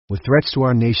With threats to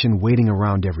our nation waiting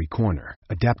around every corner,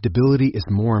 adaptability is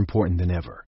more important than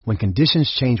ever. When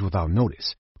conditions change without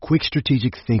notice, quick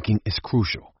strategic thinking is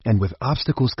crucial. And with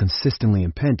obstacles consistently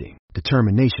impending,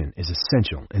 determination is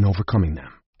essential in overcoming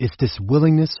them. It's this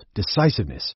willingness,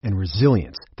 decisiveness, and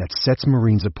resilience that sets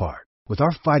Marines apart. With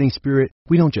our fighting spirit,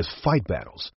 we don't just fight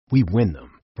battles, we win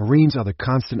them. Marines are the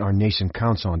constant our nation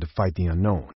counts on to fight the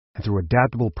unknown. And through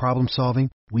adaptable problem solving,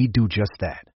 we do just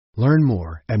that. Learn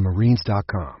more at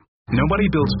marines.com. Nobody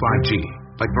builds 5G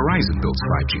like Verizon builds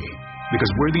 5G. Because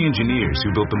we're the engineers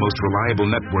who built the most reliable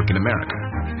network in America.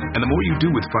 And the more you do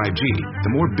with 5G,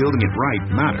 the more building it right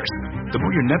matters. The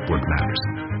more your network matters.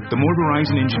 The more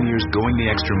Verizon engineers going the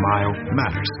extra mile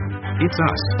matters. It's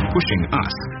us pushing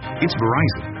us. It's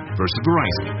Verizon versus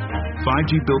Verizon.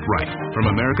 5G built right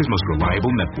from America's most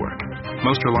reliable network.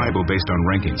 Most reliable based on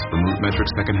rankings from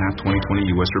RootMetrics second half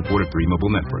 2020 U.S. report of 3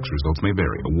 mobile networks. Results may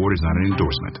vary. Award is not an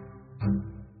endorsement.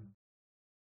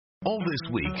 All this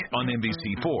week on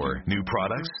NBC4, new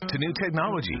products to new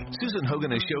technology. Susan Hogan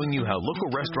is showing you how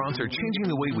local restaurants are changing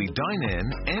the way we dine in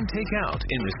and take out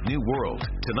in this new world.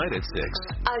 Tonight at 6.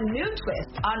 A new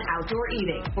twist on outdoor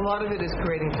eating. A lot of it is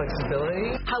creating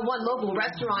flexibility. How one local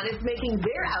restaurant is making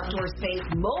their outdoor space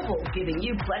mobile, giving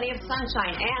you plenty of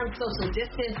sunshine and social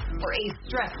distance for a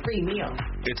stress-free meal.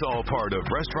 It's all part of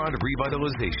Restaurant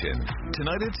Revitalization.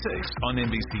 Tonight at 6 on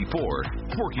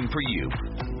NBC4, working for you.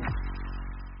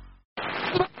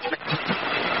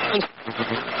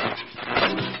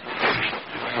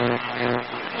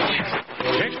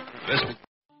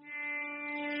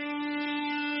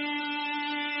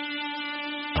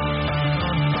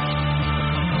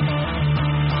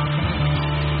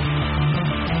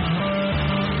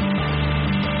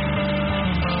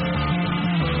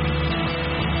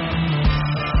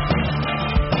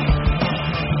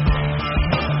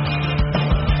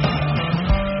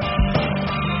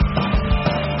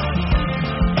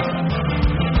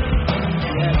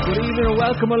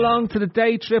 Welcome along to the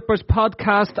Day Trippers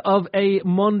podcast of a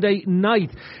Monday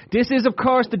night. This is, of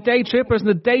course, the Day Trippers, and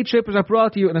the Day Trippers are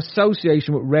brought to you in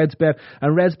association with RedsBet.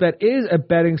 And RedsBet is a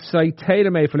betting site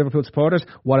tailor-made for Liverpool supporters.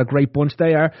 What a great bunch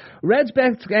they are.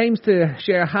 RedsBet aims to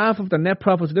share half of their net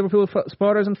profits with Liverpool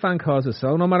supporters and fan causes.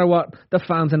 So no matter what, the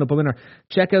fans end up a winner.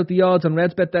 Check out the odds on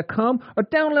RedsBet.com or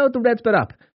download the RedsBet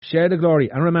app. Share the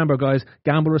glory. And remember, guys,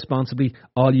 gamble responsibly.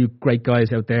 All you great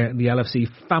guys out there in the LFC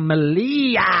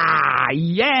family.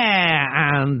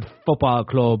 Yeah, and football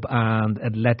club and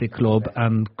athletic club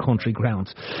and country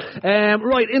grounds.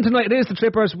 Right, in tonight it is the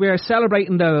Trippers. We are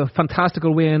celebrating the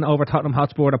fantastical win over Tottenham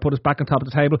Hotspur that put us back on top of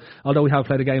the table, although we have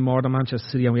played a game more than Manchester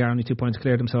City and we are only 2 points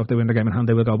clear of them, so if they win their game in hand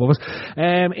they will go above us.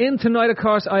 In tonight, of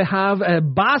course, I have a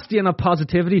bastion of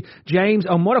positivity, James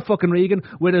O'Motherfucking Regan,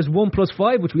 with his 1 +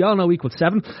 5, which we all know equals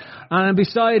 7. And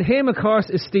beside him, of course,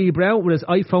 is Steve Brown with his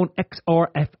iPhone XR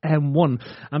FM1.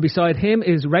 And beside him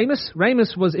is Ramus.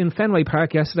 Ramus was in Fenway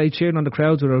Park yesterday cheering on the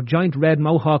crowds with a giant red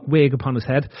mohawk wig upon his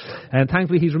head. And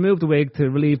thankfully he's removed the wig to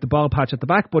relieve the bald patch at the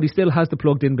back, but he still has the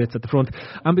plugged in bits at the front.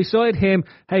 And beside him,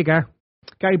 hey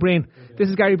Gary Breen. This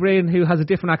is Gary Breen, who has a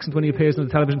different accent when he appears on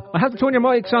the television. I have to turn your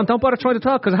mics on. Don't bother trying to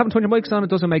talk, because I haven't turned your mics on. It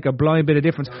doesn't make a blind bit of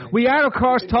difference. We are, of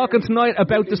course, talking tonight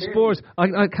about the Spurs.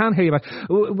 I can't hear you, but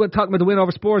we're talking about the win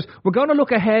over Spurs. We're going to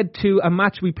look ahead to a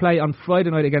match we play on Friday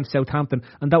night against Southampton,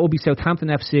 and that will be Southampton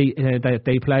FC that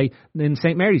they play in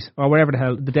St Mary's, or wherever the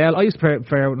hell. The Dale. I used to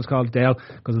prefer when it's called Dale,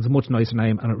 because it's a much nicer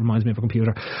name, and it reminds me of a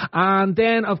computer. And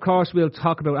then, of course, we'll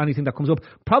talk about anything that comes up.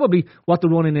 Probably what the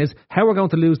run-in is, how we're going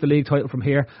to lose the league title from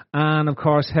here, and of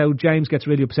course how James gets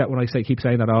really upset when I keep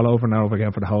saying that all over and over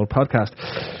again for the whole podcast.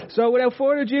 So without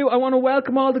further ado, I want to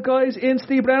welcome all the guys in.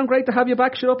 Steve Brown, great to have you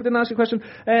back. Shut up, I didn't ask you a question.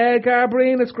 Gar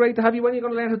Breen, it's great to have you. When are you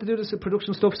going to learn how to do this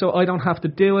production stuff so I don't have to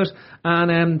do it?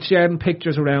 And sharing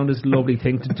pictures around is a lovely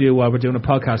thing to do while we're doing a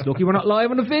podcast. Lucky we're not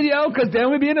live on the video, because then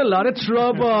we'd be in a lot of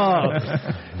trouble.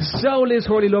 So Liz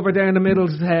Hurley-Lover there in the middle,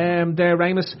 there,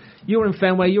 Ramus, you were in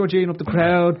Fenway, you were gearing up the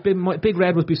crowd, Big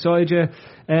Red was beside you.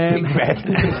 Big Red.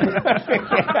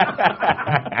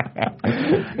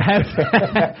 How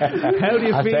do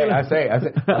you feel? I say.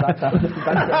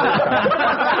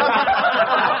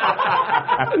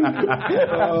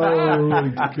 Oh my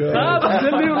God!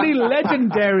 Absolutely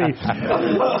legendary.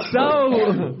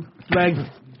 So, Greg.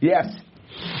 Yes.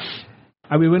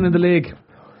 Are we winning the league?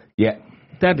 Yeah.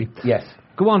 Deadly. Yes.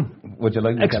 Go on. Would you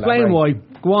like to explain why?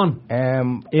 Go on.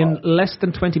 In less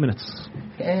than 20 minutes.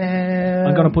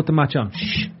 I'm going to put the match on.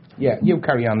 Shh. Yeah, you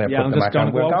carry on there. Yeah, put I'm just going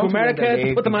to go to America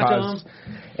to put the match on.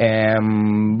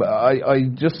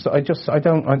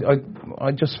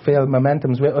 I just feel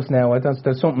momentum's with us now.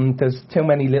 There's too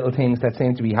many little things that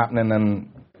seem to be happening and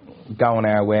going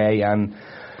our way, and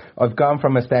I've gone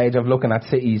from a stage of looking at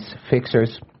City's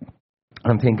fixtures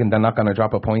and thinking they're not going to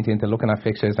drop a point, into looking at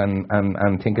fixtures and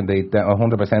thinking they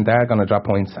 100% are going to drop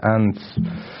points. And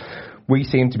we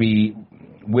seem to be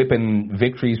whipping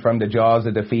victories from the jaws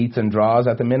of defeats and draws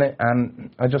at the minute,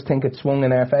 and I just think it's swung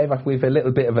in our favour. We've a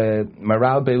little bit of a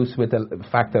morale boost with the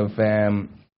fact of a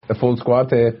full squad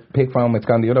to pick from. It's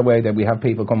gone the other way, that we have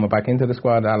people coming back into the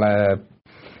squad, a la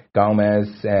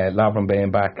Gomez, Lovren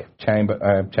being back,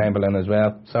 Chamberlain as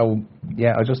well. So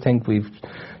yeah, I just think we've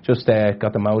just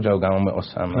got the mojo going with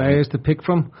us. Players to pick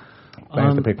from.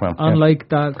 Unlike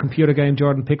that computer game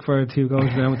Jordan Pickford, who goes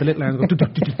down with the little arms,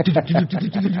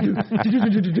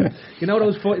 you know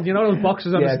those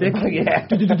boxes on the stick. Yeah.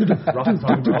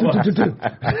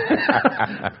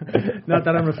 Not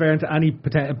that I'm referring to any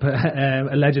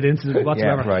alleged incident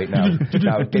whatsoever. Yeah, right. No,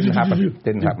 didn't happen.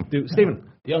 Stephen.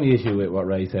 The only issue with what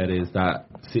Ray said is that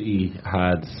City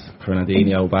had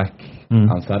Fernandinho back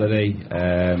on Saturday.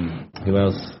 Who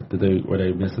else were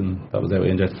they missing? That was out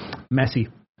injured. Messi.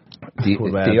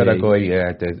 The other guy,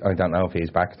 I don't know if he's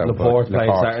back. Laporte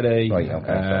played Saturday. Right,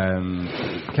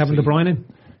 Kevin De Bruyne.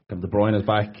 Kevin De Bruyne is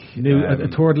back. A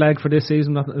third leg for this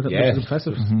season. That was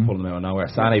impressive. Pulling him out of nowhere.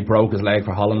 Sané broke his leg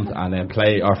for Holland and then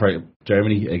for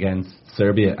Germany against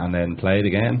Serbia and then played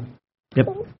again. Yep.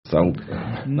 So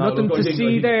nothing to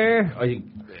see there.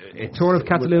 Tour of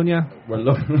Catalonia. We're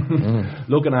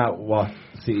looking at what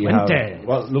City have.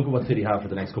 Look at what City have for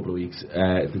the next couple of weeks.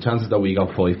 The chances that we go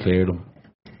 5 clear them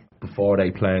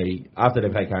after they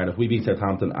play Cardiff. We beat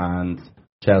Southampton and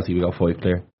Chelsea. We go 5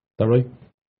 clear. Is that right?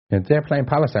 Yeah, they're playing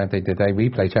Palace, aren't they? Did they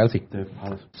replay Chelsea?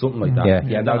 Something like that.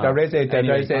 Yeah. No, there is a.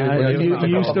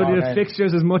 You study the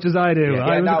fixtures as much as I do. Yeah,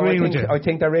 I was agreeing with you. I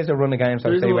think there is a run of games,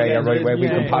 where we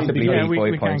can possibly be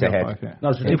 5 points ahead.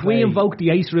 If we invoke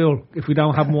the ace rule, if we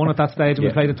don't have one at that stage and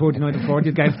we play the 39th and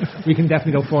 40th game, we can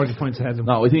definitely go 40 points ahead of them.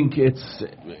 No, I think it's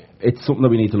something that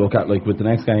we need to look at. Like with the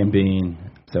next game being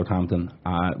Southampton,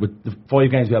 with the 5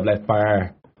 games we have left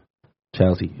bar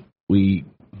Chelsea, we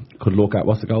could look at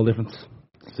what's the goal difference?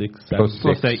 6, 7,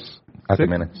 +6 at the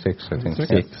minute. 6, I think.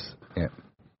 6. Yeah.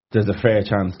 There's a fair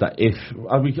chance that if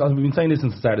we've been saying this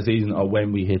since the start of the season, or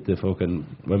when we hit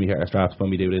our straps, when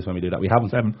we do this, when we do that, we haven't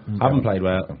played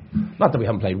well. Not that we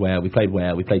haven't played well. We played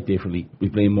well. We played differently.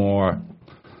 We've been more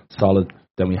solid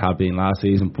than we have been last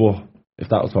season. But if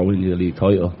that was for winning the league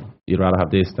title, you'd rather have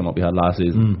this than what we had last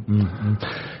season.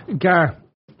 Gar,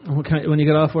 when you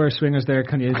get off our swingers there,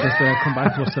 can you just come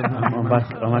back to us? I'm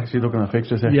back. I'm actually looking at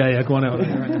fixtures here. Yeah, go on out.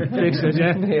 Fixtures,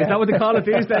 yeah. Is that what they call it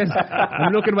these days?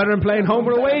 I'm looking whether I'm playing home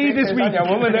or away this week. Your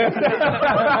woman there.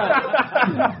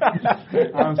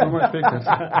 I'm so much fixtures.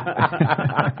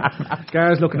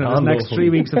 Gar's looking at his next 3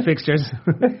 weeks of fixtures.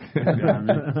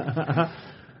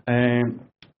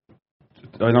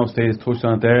 I know Steve's touched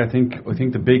on it there. I think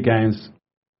the big games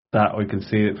that I can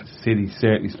see City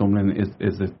certainly stumbling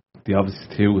is the obvious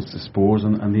 2 is the Spurs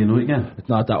and the United game. It's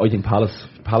not that. I think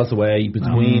Palace away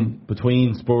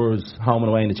between Spurs home and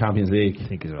away in the Champions League. I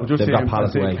think they've got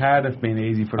Palace away. Cardiff been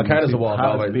easy for them. Cardiff's a walk.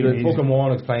 The fucking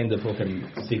Warnock's playing the fucking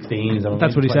 16s.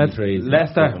 That's what he said.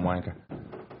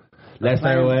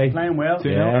 Leicester away. Playing well.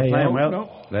 Playing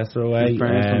well. Leicester away.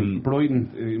 Brighton.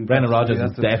 Brendan Rodgers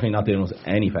is definitely not doing us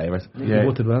any favours. Yeah.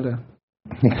 He did well there.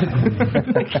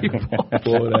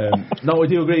 No, I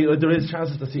do agree. There is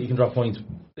chances that City can drop points.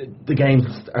 The games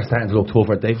are starting to look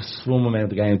tougher. They've swum amount of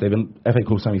the games. They've been FA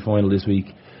Cup semi-final this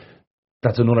week.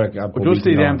 That's another. But just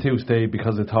see them 2 stay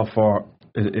because the top 4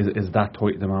 is that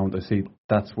tight at the moment. I see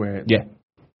that's where. Yeah.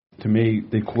 To me,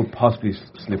 they could possibly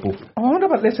slip up. I wonder,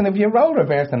 but listen, if you role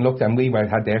reversed and looked and we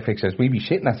had their fixtures, we'd be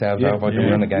shitting ourselves over the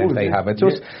run of games they have. It's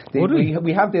just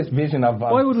we have this vision of.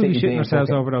 Why would we be shitting ourselves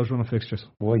over those run of fixtures?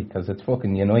 Why? Because it's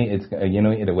fucking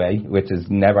United away, which is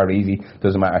never easy.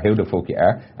 Doesn't matter who the fuck you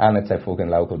are, and it's a fucking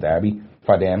local derby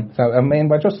for them. So I mean,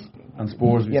 we're just. And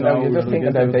Spurs, you're just thinking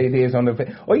about the ideas on the.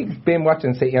 I've been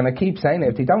watching City, and I keep saying it.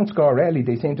 If they don't score early,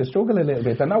 they seem to struggle a little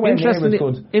bit. They're nowhere near as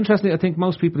good. Interestingly, I think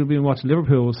most people who've been watching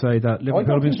Liverpool will say that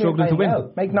Liverpool have been struggling to win.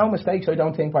 Well. Make no mistakes, I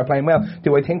don't think we're playing well.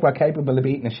 Do I think we're capable of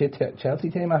beating a shit Chelsea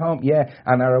team at home? Yeah,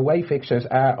 and our away fixtures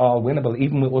are all winnable,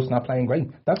 even with us not playing great.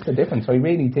 That's the difference. I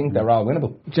really think they're all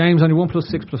winnable. James, only 1 +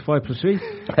 6 + 5 + 3.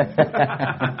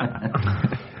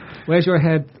 Where's your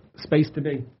head space to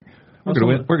be? We're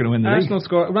going to win the league. Arsenal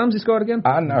scored. Ramsey scored again?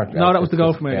 No, that was the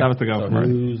goal for me. That was the goal for me.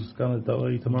 Who's going to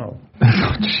die tomorrow?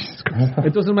 Oh, Jesus Christ.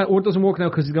 It doesn't matter. It doesn't work now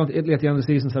because he's going to Italy at the end of the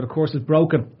season, so the course is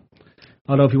broken.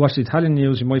 Although if you watch the Italian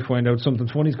news, you might find out something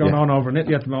funny's going on over in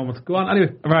Italy at the moment. Go on,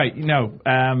 anyway. Right,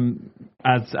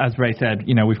 as Ray said,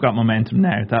 we've got momentum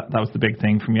now. That was the big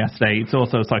thing from yesterday. It's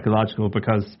also psychological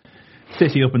because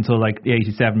City up until like the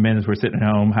 87 minutes, we're sitting at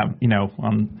home,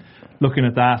 looking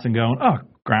at that and going, oh,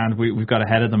 grand, we've got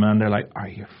ahead of them, and they're like, are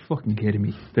you fucking kidding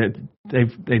me?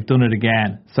 They've done it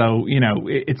again. So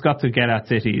it's got to get at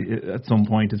City at some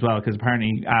point as well, because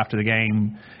apparently after the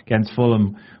game against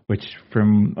Fulham, which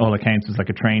from all accounts was like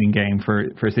a training game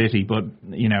for City, but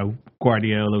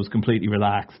Guardiola was completely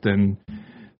relaxed, and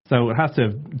so it has to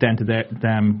have dented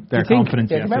their confidence.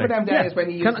 Yeah, remember them days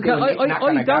when you used to do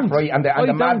and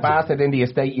the mad bastard in the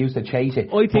estate used to chase it.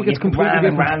 I think it's completely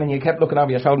different. Ran and you kept looking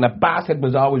over your shoulder, and the bastard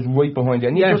was always right behind you,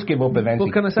 and you just give up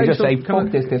eventually. But can I say you just say,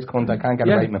 fuck this cunt, I can't get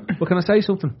away from it. But can I say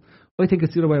something? I think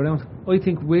it's the other way around. I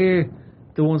think we're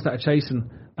the ones that are chasing,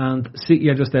 and City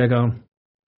are just there going,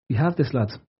 you have this,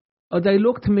 lads. They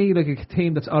look to me like a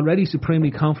team that's already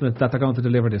supremely confident that they're going to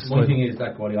deliver this. One thing is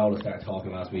that Guardiola started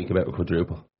talking last week about a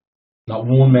quadruple. Not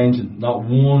one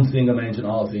single mention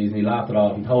all season. He laughed it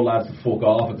off. He told lads to fuck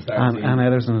off at the start of the season. And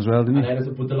Ederson as well, didn't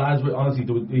he? But the lads, honestly,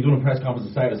 he done a press conference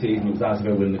at the start of the season. He was asked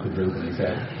about winning the quadruple, and he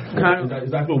said,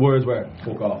 his actual words were,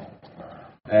 fuck off.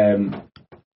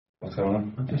 What's going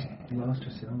on? I just lost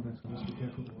your sound, so just be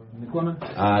careful.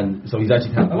 And so he's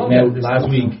actually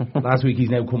last week he's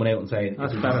now coming out and saying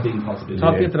it's a big possibility.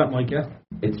 Talk into that mic, yeah.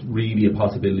 It's really a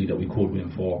possibility that we could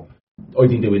win 4. I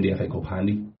think they win the FA Cup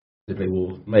handy. They play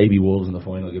Wolves, maybe Wolves in the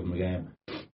final, give them a game.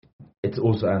 It's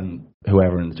us and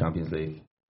whoever in the Champions League.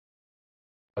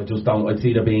 I just don't. I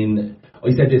see there being. I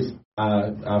said this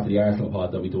after the Arsenal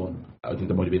pod that we done. I think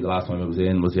that might have been the last time I was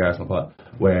the Arsenal pod,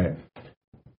 where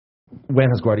when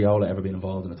has Guardiola ever been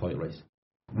involved in a title race?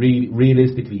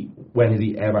 Realistically, when has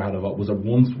he ever had a vote? Was it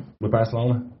once with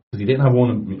Barcelona? Because he didn't have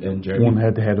one in Germany. One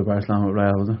head-to-head with Barcelona with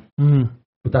Real, was it?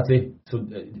 But that's it. So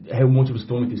how much of a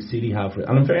stomach does City have for it?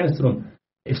 And in fairness to them,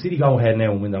 if City go ahead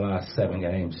now and win the last 7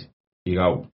 games, you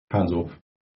go, hands up.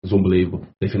 It's unbelievable.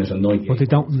 They finish on 9 games. But they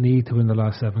don't need to win the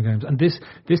last 7 games. And this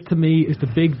to me is the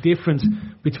big difference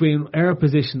between our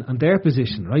position and their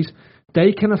position, right?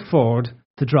 They can afford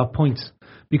to drop points.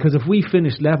 Because if we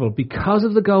finish level, because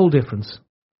of the goal difference,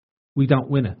 we don't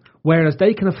win it. Whereas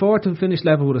they can afford to finish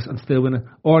level with us and still win it,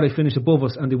 or they finish above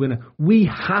us and they win it. We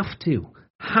have to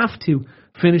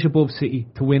finish above City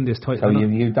to win this title. So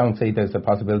you don't see there's a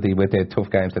possibility with the tough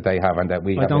games that they have and that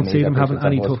we have? I don't see them having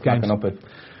any tough games.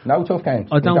 No tough games.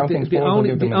 I don't think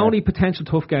the only potential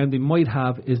tough game they might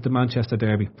have is the Manchester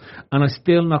derby, and I'm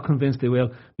still not convinced they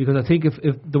will, because I think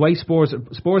if the way Spurs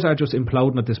are just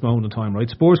imploding at this moment in time, right?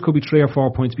 Spurs could be 3 or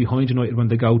 4 points behind United when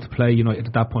they go to play United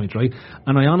at that point, right?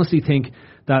 And I honestly think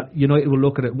that United will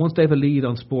look at it once they have a lead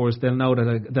on Spurs, they'll know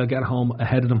that they'll get home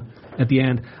ahead of them at the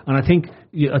end. And I think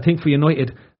for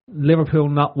United, Liverpool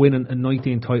not winning a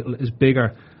 19 title is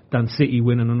bigger than City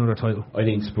winning another title. I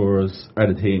think Spurs are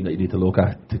the team that you need to look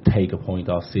at to take a point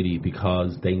off City,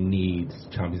 because they need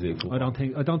Champions League football. I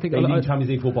don't think they need Champions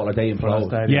League football, or they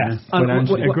implode. Yes, we're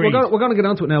going to get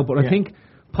onto it now, but I think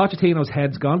Pochettino's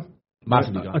head's gone.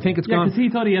 Massively gone. I think it's gone. Because he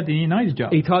thought he had the United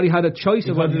job. He thought he had a choice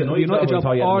of whether the United job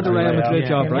or the Real Madrid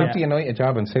job, right? He the United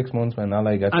job in 6 months when all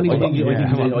I get. I think he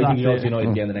loves United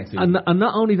again the next season. And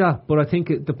not only that, but I think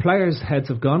the players' heads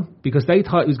have gone, because they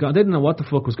thought he was gone. They didn't know what the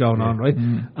fuck was going on, right?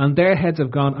 And their heads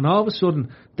have gone, and all of a sudden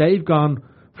they've gone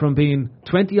from being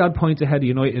 20 odd points ahead of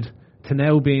United to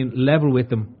now being level with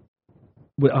them,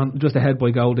 just ahead by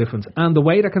goal difference. And the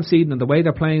way they're conceding and the way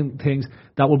they're playing things,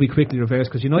 that will be quickly reversed,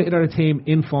 because United are a team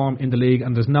in form in the league,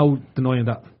 and there's no denying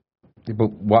that. But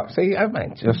what? See, I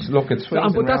mean, just look at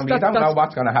swings around. You don't know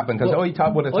what's going to happen, because I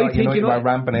thought United were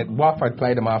ramping it. Watford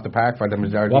played them off the park for the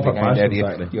majority of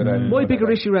the game. My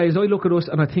bigger issue, Ray, is I look at us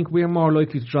and I think we're more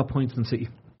likely to drop points than City.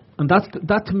 And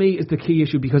that to me is the key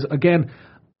issue, because again,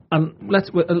 and let's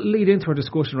lead into our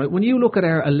discussion, right? When you look at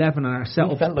our 11 and our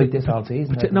setup, felt like this all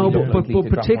season. But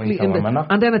particularly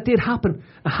and then it did happen.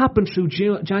 It happened through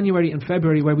January and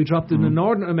February, where we dropped an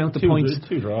inordinate amount of points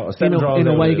in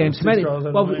away games.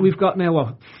 We've got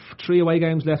now 3 away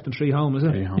games left and 3 home, is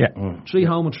it? 3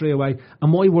 home and 3 away. And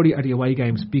my worry are the away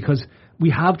games, because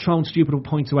we have thrown stupid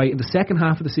points away in the second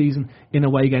half of the season in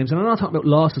away games. And I'm not talking about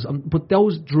losses, but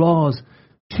those draws,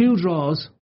 2 draws.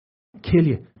 Kill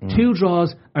you. 2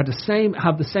 draws are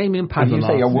have the same impact. And you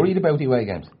say you're worried about the away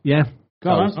games? Yeah.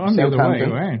 I'm the other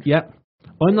way. Yeah.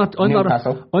 I'm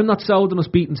not sold on us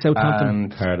beating Southampton.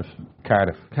 And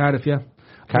Cardiff, yeah.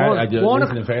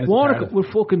 Warnock will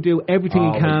fucking do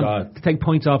everything he can to take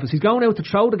points off us. He's going out to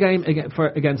throw the game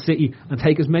against City and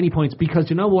take as many points, because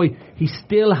you know why? He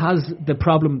still has the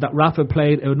problem that Rafa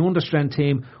played an understrength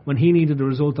team when he needed the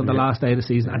result on the last day of the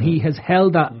season, and he has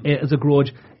held that as a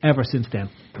grudge ever since then.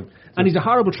 And he's a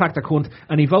horrible tractor cunt,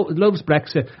 and he loves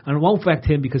Brexit, and it won't affect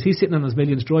him because he's sitting on his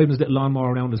millions, driving his little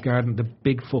lawnmower around his garden, the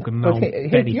big fucking gnome.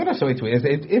 The other side to it is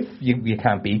if you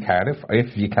can't beat Cardiff, or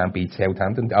if you can't beat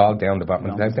Southampton, all down the bottom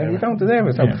of the then you don't deserve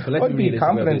it. So I'd be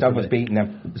confident of us beating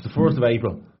them. It's the 1st of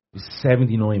April.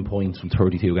 79 points from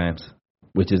 32 games,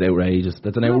 which is outrageous.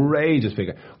 That's an outrageous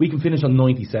figure. We can finish on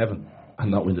 97 and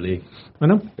not win the league. I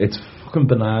know. It's fucking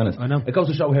bananas. I know. It goes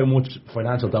to show how much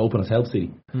financial doping has helped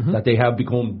City. That they have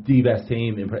become the best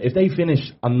team. If they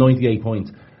finish on 98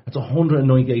 points, that's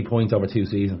 198 points over 2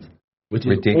 seasons, which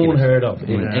is ridiculous. Unheard of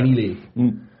in any league.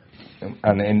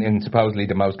 And in supposedly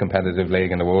the most competitive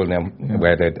league in the world now,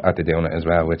 where they're doing it as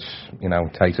well, which,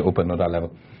 takes it up another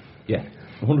level. Yeah,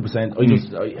 100%.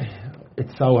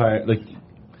 It's so hard. Like,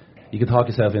 you can talk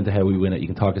yourself into how we win it. You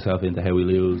can talk yourself into how we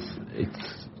lose.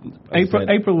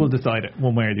 April will decide it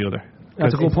one way or the other.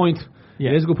 That's a good point.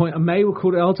 Yeah, it is a good point. And May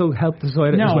could also help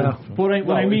decide it as well. But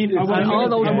what I mean is the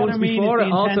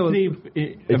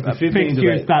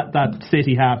fixtures that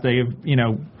City have. They have,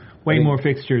 way more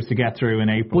fixtures to get through in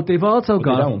April. But they've also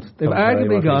they've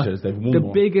arguably got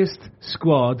the biggest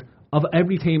squad of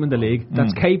every team in the league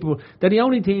that's capable. They're the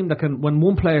only team that can, when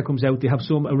one player comes out, they have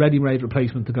a ready-made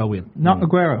replacement to go in. Not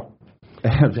Aguero.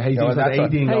 Jesus has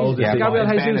 18 goals this season. Gabriel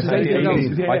Jesus has 18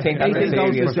 goals. I think that's a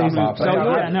serious drop-off.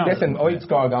 Listen, I'd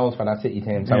score goals for that City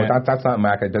team, so that's not a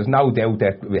market. There's no doubt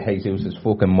that Jesus is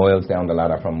fucking miles down the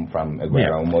ladder from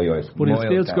Aguero in my eyes. But he'll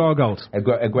still score goals.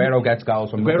 Aguero gets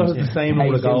goals from Aguero has the same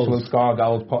number of goals. Jesus will score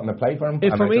goals put in the play for him.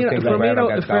 If Aguero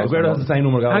has the same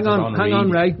number of goals. Hang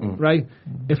on, Ray.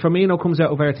 If Firmino comes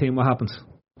out of our team, what happens?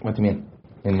 What do you mean?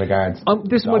 In regards,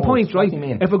 this is my point, right?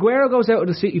 If Aguero goes out of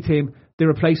the City team, they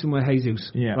replace him with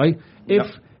Jesus, right?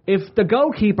 If the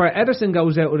goalkeeper Ederson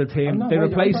goes out of the team, they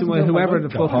replace him with whoever the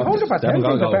fuck. 100% they've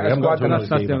a better squad than us.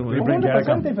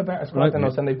 100% they've a better squad than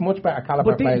us, and they've much better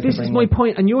caliber players. But this is my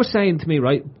point, and you're saying to me,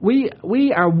 right?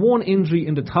 We are one injury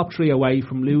in the top 3 away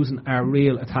from losing our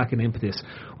real attacking impetus.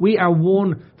 We are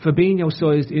one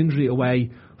Fabinho-sized injury away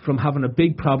from having a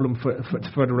big problem for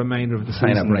the remainder of the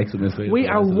season. We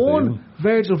are one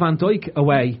Virgil van Dijk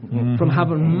away from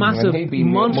having massive,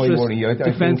 monstrous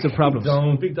defensive problems.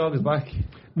 Big Dog is back.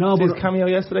 No, but his cameo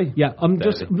yesterday. Yeah, but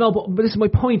this is my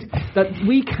point, that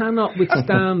we cannot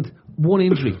withstand one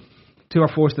injury to our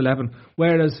first 11.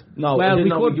 Whereas, we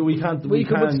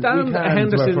could withstand a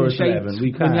Henderson-shaped,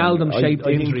 Wijnaldum-shaped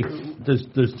injury.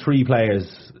 There's 3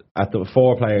 players. At the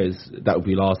 4 players that would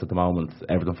be lost at the moment,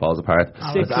 everything falls apart.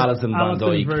 It's Alisson, Van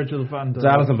Dijk, Virgil van Dijk. It's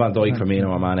Alisson, Van Dijk, Firmino,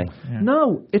 or Mane. Yeah.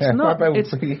 No, it's not.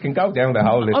 You can go down the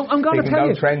whole list. I'm going to tell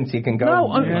you. Trent, you can go.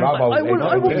 No, I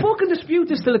will fucking dispute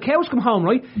this till the cows come home,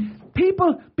 right?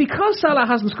 People, because Salah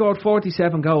hasn't scored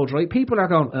 47 goals, right? People are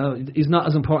going, he's not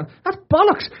as important. That's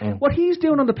bollocks. What he's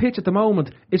doing on the pitch at the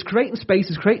moment is creating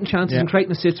spaces, creating chances, and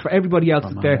creating assists for everybody else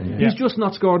that's there. He's just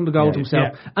not scoring the goals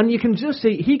himself. And you can just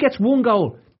see he gets 1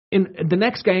 goal in the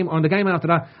next game or in the game after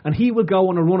that, and he will go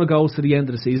on a run of goals to the end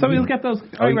of the season. So he'll get those.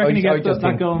 I reckon he gets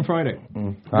that goal on Friday.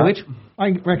 Which? I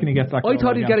reckon he gets that goal. I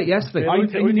thought he'd get it yesterday. I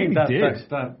think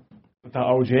that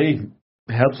OJ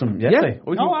helps him yesterday.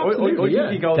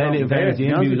 Deadly. The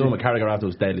interview done with Carragher after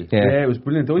was deadly. Yeah, it was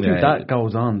brilliant. I think that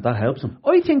goes on. That helps him.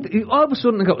 I think all of a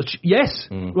sudden it goes, yes.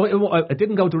 Right, it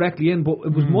didn't go directly in, but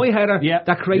it was my header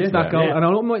that creates that goal. And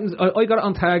I got it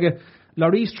on target.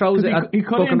 Lloris throws it at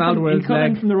fucking Alderweireld's leg. He cut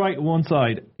in from the right one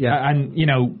side. And,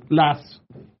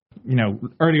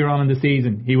 earlier on in the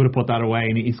season, he would have put that away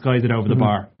and he skies it over the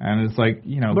bar. And it's like,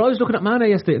 But I was looking at Mane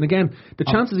yesterday, and again, the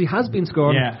chances he has been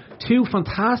scoring, 2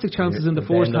 fantastic chances in the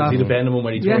first half. See the Benham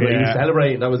when he turned, he was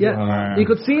celebrating. That was you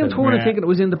could see him turning thinking it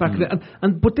was in the back of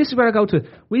it. But this is where I go to.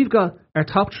 We've got our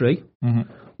top 3.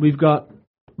 We've got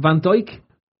Van Dijk,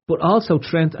 but also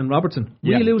Trent and Robertson.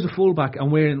 We lose a fullback and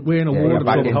we're in a world of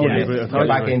trouble. You're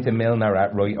back into Milner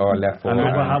at right or left full.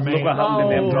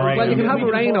 Well, you can have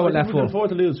Moreno at left full. We can afford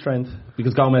to lose Trent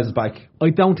because Gomez is back. I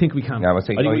don't think we can. I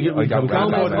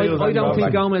don't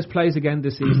think Gomez plays again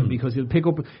this season because he'll pick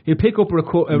up a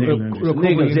recovery.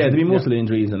 There'll be muscle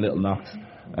injuries and little knocks.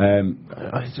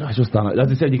 I just don't know. As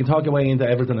I said, you can talk your way into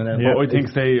everything. And I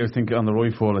think on the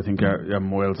right full, I think you're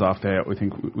miles off there. I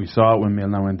think we saw it when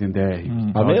Milner went in there. He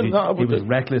was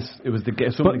reckless. It was but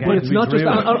it's not just.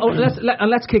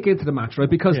 Let's kick into the match, right?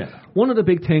 Because one of the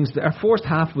big things, our first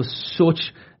half was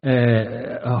such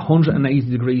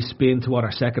 180-degree spin to what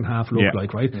our second half looked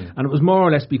like, right? And it was more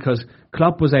or less because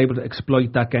Klopp was able to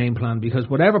exploit that game plan, because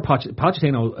whatever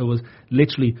Pochettino was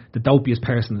literally the dopiest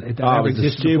person that ever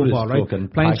existed in football, right?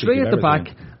 Playing straight at the back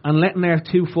and letting our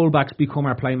 2 fullbacks become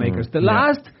our playmakers. The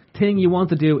last thing you want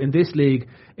to do in this league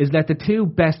is let the two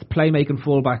best playmaking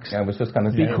fullbacks I was just going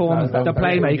to become the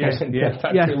playmakers.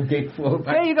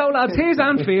 There you go, lads. Here's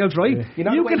Anfield, right?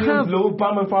 You can have low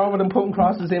bombing forward and putting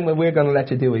crosses in, where we're going to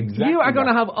let you do exactly. You are going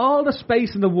to have all the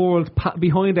space in the world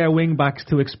behind our wing backs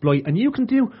to exploit, and you can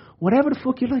do whatever the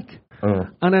fuck you like.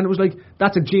 And then it was like,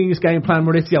 that's a genius game plan,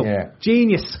 Maurizio.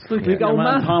 Genius. We go,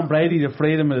 man. Tom Brady, the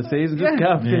freedom of the season. Just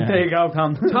there you go,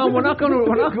 Tom. Tom, we're not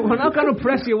going to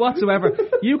press you whatsoever.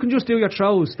 You can just do your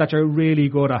throws that you're really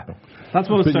good at. That's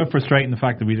what was so frustrating, the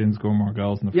fact that we didn't score more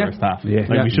goals in the first half.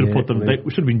 We should have put them. We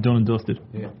should have been done and dusted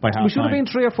by half. We should have been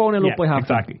 3 or 4 up by half.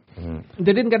 Exactly.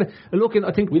 They didn't get a look in.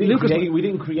 I think we didn't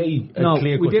create a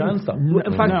clear cut chance.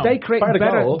 In fact, they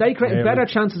created better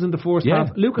chances in the first half.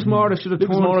 Lucas Moura should have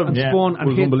turned and spun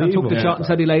and hit and took the shot and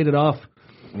said he laid it off.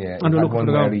 Yeah, and had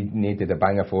one where he needed a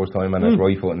banger first time on his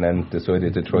right foot and then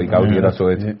decided to try go the other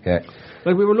side.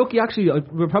 Like, we were lucky, actually.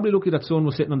 We were probably lucky that Son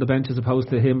was sitting on the bench as opposed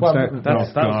to him starting. That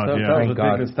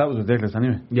was ridiculous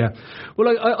anyway. Yeah.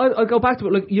 Well, I'll go back to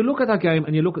it. Like, you look at that game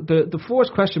and you look at the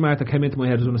first question mark that came into my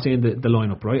head was when I seen the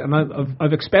lineup, right? And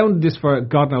I've expounded this for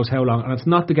God knows how long, and it's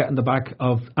not to get in the back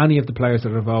of any of the players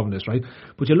that are involved in this, right?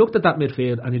 But you looked at that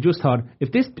midfield and you just thought,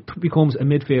 if this becomes a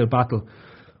midfield battle,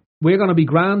 we're going to be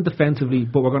grand defensively,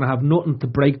 but we're going to have nothing to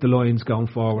break the lines going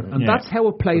forward. And that's how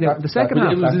it played out in the second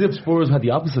half. It was as if Spurs had the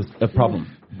opposite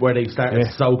problem, where they started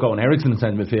Sissoko and Eriksen in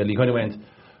centre midfield. You kind of went,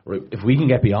 right, if we can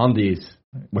get beyond these,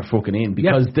 we're fucking in.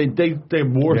 Because they're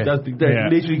worse. They're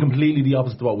literally completely the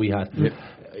opposite of what we had.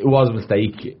 It was a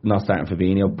mistake not starting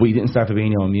Fabinho, but we didn't start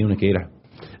Fabinho in Munich either.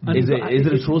 Is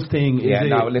it a trust thing?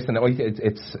 Listen,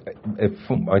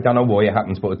 I don't know why it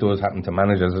happens, but it does happen to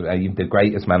managers, the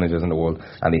greatest managers in the world,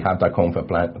 and they have their comfort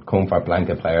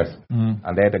blanket players, and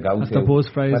they're the go-to. That's the buzz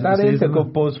phrase. But that is a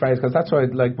good buzz phrase, because that's why,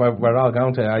 like, we're all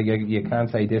going to, you can't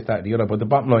say this, that, the other, but the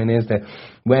bottom line is that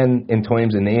when in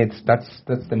times of need, that's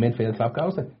the midfield top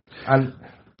goes to. And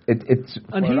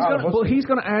he's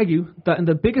going to argue that in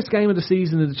the biggest game of the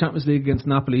season in the Champions League against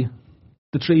Napoli,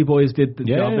 the three boys did the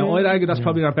job. Now, I'd argue that's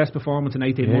probably our best performance in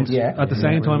 18 months. At the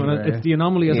same time, and it's the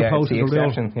anomaly as opposed to the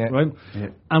real.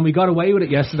 Right? And we got away with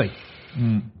it yesterday.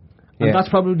 And that's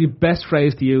probably the best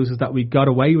phrase to use, is that we got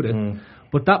away with it.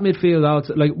 But that midfield,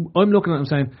 like, I'm looking at it and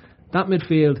saying, that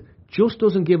midfield just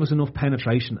doesn't give us enough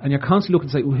penetration. And you're constantly looking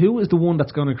to say, well, who is the one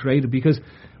that's going to create it? Because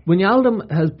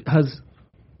Wijnaldum has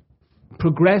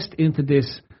progressed into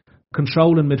this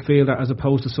controlling midfielder as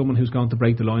opposed to someone who's going to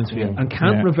break the lines for you and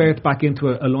can't revert back into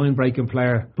a line breaking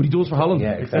player. But he does for Holland.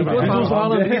 Exactly. He does for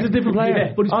Holland. He's a different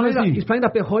player. But he's playing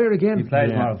that bit higher again. He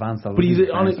plays more advanced. But but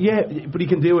he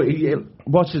can do it. I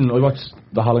watched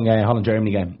the Holland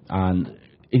Germany game, and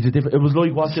it's a different. It was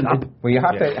like watching. Well, you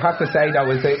have to say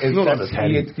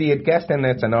that you'd guessed in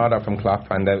it's an order from Klopp,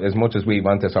 and as much as we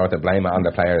want to sort of blame it on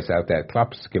the players out there,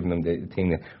 Klopp's giving them the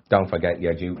thing. Don't forget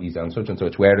your duties on such and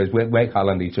such. Whereas with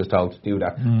Holland, he's just told to do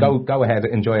that. Go ahead,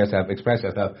 enjoy yourself, express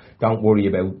yourself. Don't worry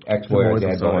about X, Y, or Z.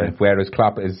 Whereas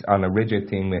Klopp is on a rigid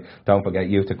thing. With, don't forget,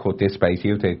 you have to cut this space,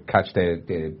 you have to catch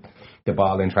the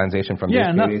ball in transition from this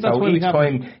period. So each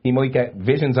time he might get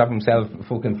visions of himself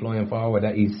fucking flying forward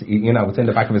that it's in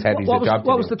the back of his head. What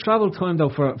was the travel time though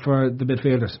for the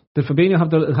midfielders? Did Fabinho have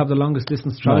the longest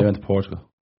distance travel? No, he went to Portugal.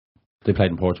 They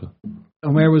played in Portugal.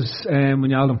 And where was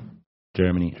Wijnaldum?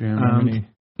 Germany.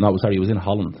 No, sorry, he was in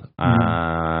Holland.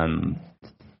 And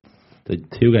the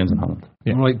 2 games in Holland.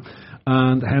 Right.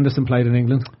 And Henderson played in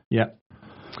England. Yeah.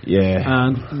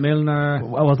 And Milner...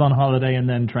 I was on holiday and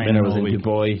then training. Milner was in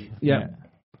Dubai. Yeah.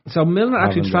 So Milner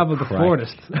actually travelled the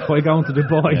furthest by going to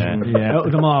Dubai. Out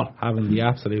of them all. Having the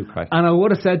absolute crack. And I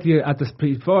would have said to you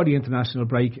before the international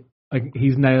break, like,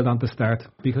 he's nailed on to start,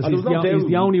 because he's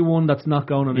the only one that's not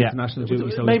going on international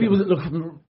duty. So maybe we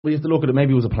have to look at it.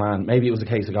 Maybe it was a plan. Maybe it was a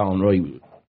case of going, right,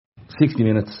 60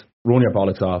 minutes, run your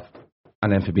bollocks off,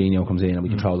 and then Fabinho comes in and we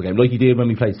control the game, like he did when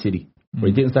we played City. Where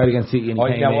he didn't start against City and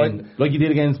he came in, like he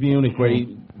did against Munich, where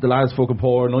the lads fucking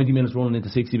poor, 90 minutes running into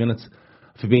 60 minutes.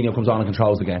 Fabinho comes on and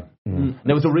controls the game.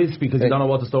 Now it's a risk because you don't know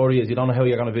what the story is. You don't know how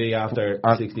you're going to be after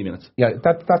 60 minutes. Yeah,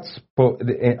 that's but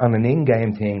on an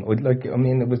in-game thing.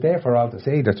 It was there for all to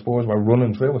see that Spurs were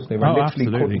running through us. They were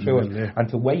literally cutting through us, and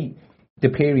to wait the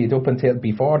period up until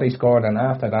before they scored and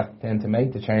after that then to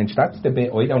make the change, that's the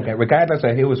bit I don't get, regardless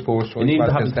of who was first choice. You need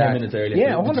to have 10 minutes earlier.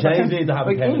 Yeah, 100%.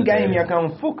 Like in game you're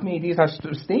going, fuck me, these are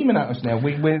steaming at us now.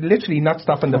 We're literally not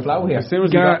stopping the flow here. As soon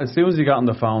as you got on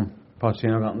the phone,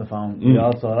 Pochettino got on the phone. You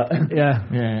all saw that.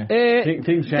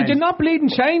 Things changed. Did you not bleed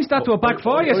and change that to a back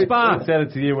four, you spa? I said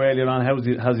it to you earlier on. How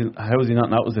has he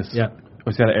not noticed this? Yeah.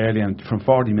 said it earlier, and from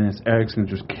 40 minutes, Ericsson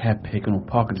just kept picking up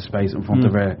pocket of space in front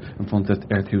of our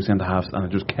two centre halves, and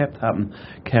it just kept happening,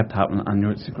 and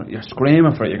you're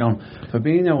screaming for it. You're going,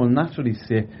 Fabinho will naturally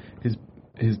say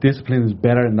his discipline is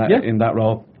better in that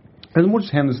role. As much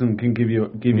as Henderson can give you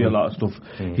a lot of stuff,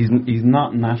 he's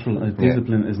not natural. His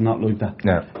discipline is not like that.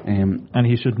 No. And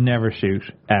he should never shoot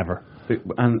ever.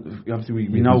 And obviously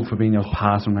we know Fabinho's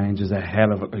passing range is a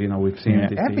hell of we've seen it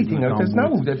this everything.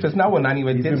 season. There's no one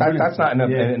anyway. That's not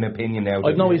an opinion now.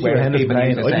 I've no issue with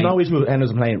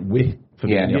Henderson playing with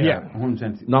Fabinho. Yeah,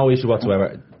 100%. No issue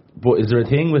whatsoever. But is there a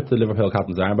thing with the Liverpool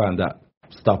captain's armband that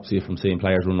stops you from seeing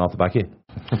players running off the back of you?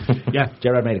 Yeah,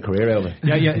 Gerrard made a career out of it.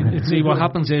 Yeah. See, what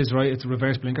happens is, right, it's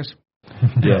reverse blinkers.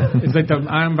 Yeah, it's like the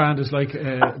armband is like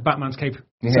Batman's cape,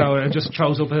 so it just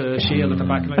throws up a shield at the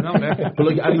back. Like, no, there. But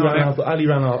like Ali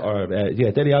ran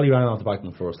off the back in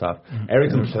the first half.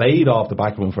 Ericsson played off the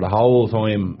back of him for the whole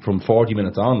time from 40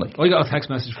 minutes on. Like, I got a text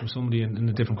message from somebody in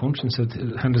a different country and said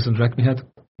Henderson wrecked me head.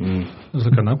 I was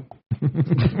like, no.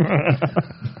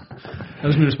 That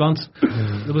was my response.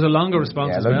 There was a longer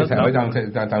response as well. I don't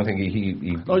think he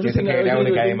disappeared out of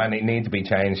the game, and it needs to be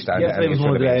changed. It was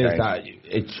one of the days that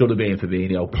it should have been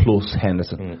Fabinho plus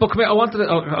Henderson. But come here, I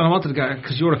wanted to get,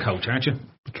 because you're a coach, aren't you?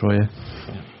 Try it.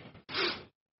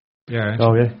 Yeah.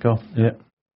 Oh yeah, go. Yeah.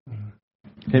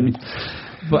 Hit me.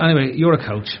 But anyway, you're a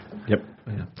coach. Yep.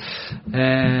 Yeah.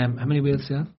 How many wheels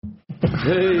do you have?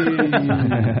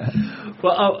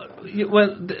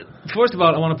 First of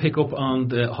all, I want to pick up on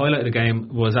the highlight of the game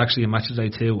was actually in Match of the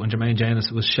Day 2 when Jermaine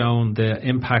Jenas was shown the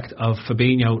impact of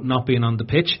Fabinho not being on the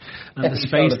pitch and the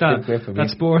space that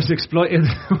Spurs exploited,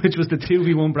 which was the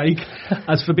 2v1 break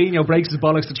as Fabinho breaks his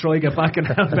bollocks to try and get back and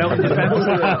help out in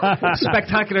defence.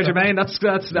 Spectacular, Jermaine. That's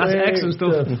excellent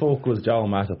stuff. The fuck was Joel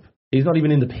Matip? He's not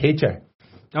even in the picture.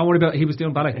 Don't worry about it. He was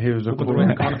doing ballet. He was but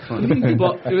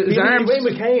his arms. Wayne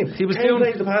McCain. He was doing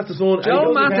the pass to son.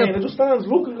 Joel Matip. Just stands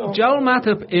looking. Joel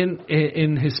Matip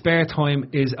in his spare time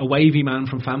is a wavy man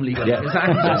from Family Guy. Yeah.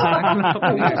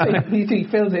 He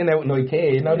fills in out in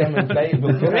IKEA. You know them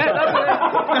inflatables.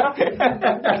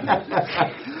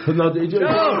 But no, in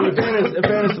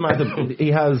fairness to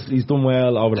Matip, he's done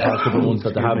well over the past couple of months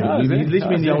that they haven't. He's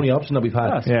literally been the only option that we've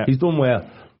had. Yeah. He's done well.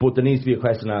 But there needs to be a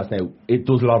question asked now.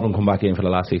 Does Lovren come back in for the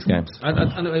last 6 games?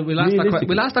 And we'll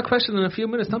ask that question in a few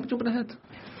minutes. Don't be jumping ahead.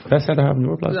 Best centre half in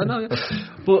Europe last night.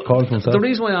 But the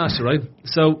reason why I asked you, right?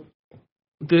 So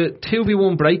the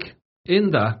 2v1 break in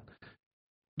that,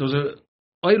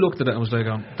 I looked at it and was like,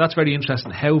 that's very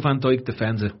interesting how Van Dijk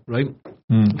defends it, right?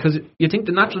 Because you think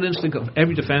the natural instinct of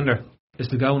every defender is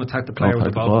to go and attack the player with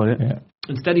the ball. Yeah.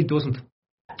 Instead, he doesn't.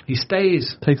 He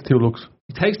stays. Takes 2 looks.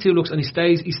 He takes 2 looks and he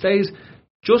stays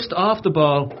just off the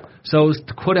ball so as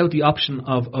to cut out the option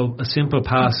of a simple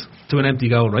pass to an empty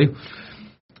goal, right?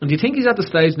 And do you think he's at the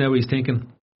stage now where he's thinking,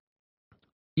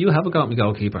 you haven't got me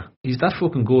goalkeeper. He's that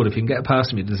fucking good. If you can get it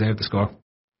past him, you deserve to score.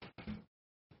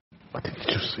 I think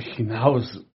he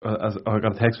knows, as I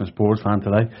got a text from a Spurs fan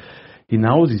today, he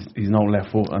knows he's no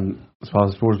left foot, and as far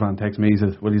as a Spurs fan texts me, he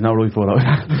says, well, he's no right foot out.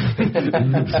 So he's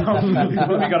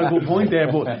probably got a good point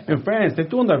there, but in fairness, they've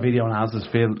done their video analysis,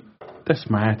 Phil. They're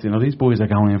smart, these boys are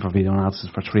going in for video analysis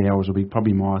for 3 hours a week,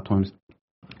 probably more at times.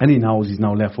 And he knows he's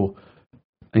no left foot.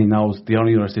 And he knows the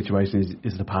only other situation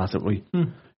is to pass it right.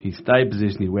 He stayed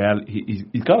positionally well.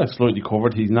 He's got it slightly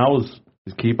covered. He knows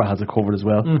his keeper has it covered as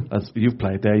well. As you've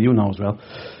played there, you know as well.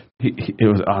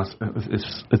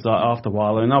 It's off the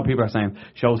wall. I know people are saying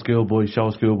show schoolboys,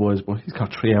 but he's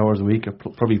got 3 hours a week,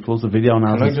 probably plus the video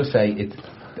analysis. Can I just say,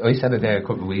 I said it there a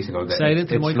couple of weeks ago. Say it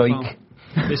into the microphone. Like,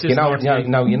 you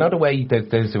know the way that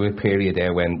there's a period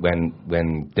there when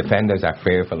defenders are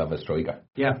fearful of a striker.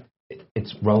 Yeah,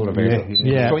 it's role reversal.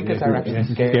 Yeah. Strikers are actually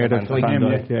scared of him.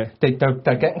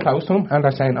 They're getting close to him and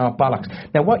they're saying, "Oh bollocks!"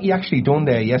 Now what he actually done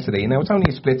there yesterday? Now it's only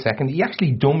a split second. He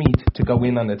actually dummied to go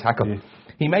in on the tackle. Yeah.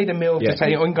 He made a move to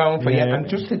say, "I'm going for you," and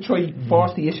just to try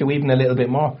force the issue even a little bit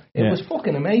more. It was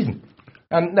fucking amazing.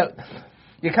 And now,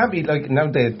 you can't be like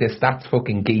the stats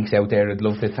fucking geeks out there would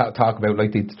love to talk about,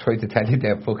 like they try to tell you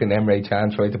that fucking Emre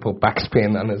Can tried to put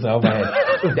backspin on his overhead.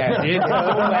 In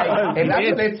that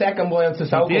split second while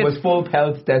Sissoko was full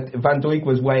pelt that Van Dijk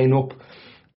was weighing up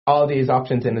all these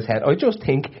options in his head. I just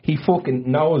think he fucking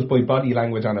knows by body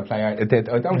language on a player. I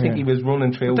don't think he was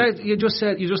running through. You just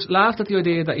laughed at the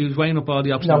idea that he was weighing up all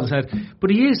the options in his head. But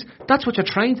he is. That's what you're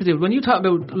trying to do. When you talk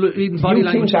about reading body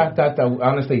language. You think that though,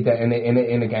 honestly, that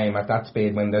in a game at that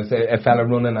speed, when there's a fella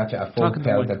running at you at full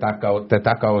pelt,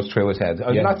 that goes through his head.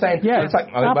 I'm not saying. Yeah, it's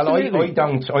like, well,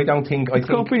 I don't think. I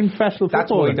think special that's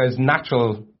football. why there's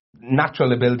natural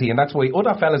natural ability, and that's why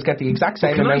other fellas get the exact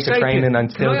same amount of training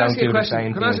and still don't do the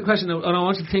same thing. Can I ask you a question? And I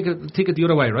want you to think it the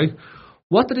other way, right?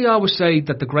 What do they always say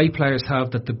that the great players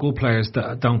have that the good players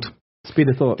don't? Speed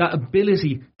of thought. That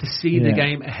ability to see the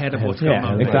game ahead of what's going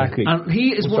on. Exactly. And he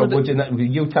is one of the...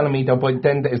 you telling me that, but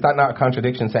then is that not a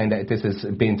contradiction saying that this is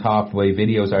being taught by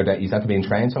videos or that he's had to be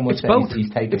trained so much? It's both.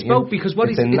 It's both because what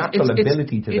it's a natural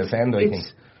ability to defend, I think.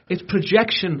 It's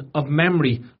projection of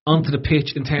memory onto the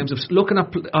pitch in terms of looking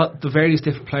at the various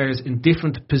different players in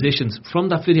different positions from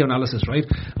that video analysis, right?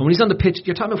 And when he's on the pitch,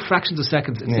 you're talking about fractions of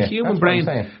seconds. It's the human brain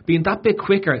being that bit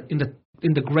quicker in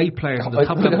the great players, in the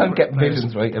top level. I don't get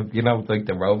visions, right? You know, like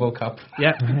the RoboCop.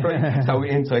 Yeah. So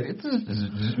inside, it's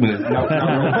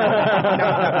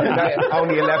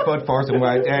only a left foot force and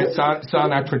saw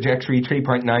that trajectory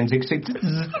 3.966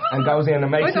 and goes in and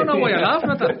makes. I don't know why you're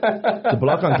laughing at that. The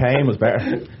block on Kane was better.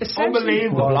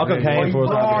 Unbelievable. The block on Kane was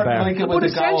better. But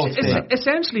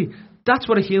essentially, that's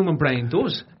what a human brain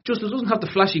does. Just it doesn't have the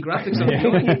flashy graphics on it.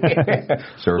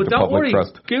 But don't worry,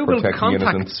 Google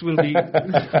Contacts will be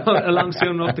along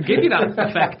soon enough to give you that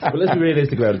effect. But let's be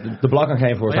realistic about it. The block on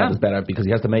Kane first half is better because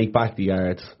he has to make back the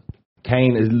yards.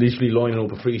 Kane is literally lining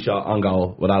up a free shot on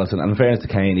goal with Alisson. And in fairness to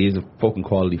Kane, he's a fucking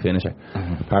quality finisher.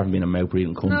 Apart from being a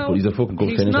mouth-breathing cunt, but he's a fucking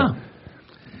good finisher.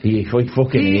 He is.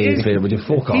 Would you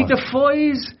fuck off? He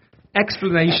defies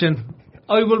explanation.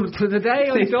 I will to the day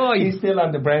I die. He's still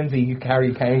on the Brenzy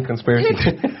Harry Kane conspiracy.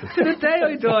 To the day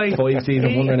I die. 5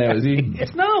 season wonder now, is he?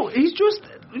 No, he's just.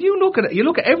 You look at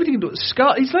everything.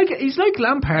 He's like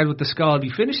Lampard with the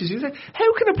scaldy finishes. He's like,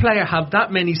 how can a player have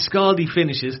that many scaldy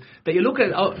finishes that you look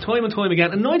at time and time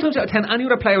again, and 9 times out of 10, any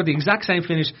other player with the exact same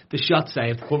finish, the shot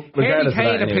saved. Harry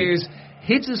Kane appears.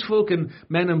 Hits his fucking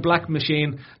Men in Black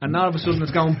machine, and all of a sudden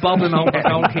it's going bobbling over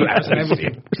goalkeepers and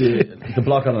everything. The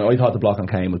block on, I thought the block on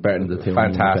Kane was better than the two.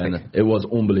 Fantastic. It was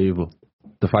unbelievable.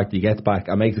 The fact that he gets back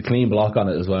and makes a clean block on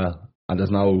it as well, and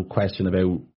there's no question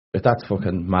about if that's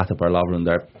fucking Matip or Lovren,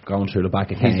 they're going through the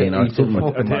back of Kane or something.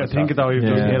 I think though you've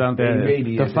just hit on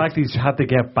the fact he's had to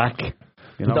get back.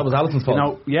 You know, that was Alisson's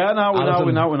fault. We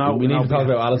know. We need to talk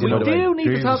about Alisson. We do need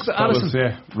to talk about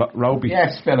Alisson. Roby.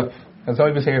 Yes, Philip. As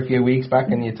I was here a few weeks back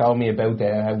and you told me about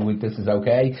how this is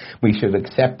okay, we should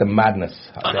accept the madness.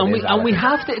 And we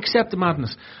have to accept the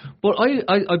madness. But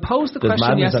I posed the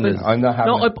question yesterday. I'm not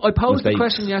having I posed the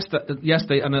question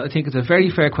yesterday, and I think it's a very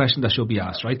fair question that should be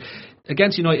asked, right?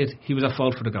 Against United, he was at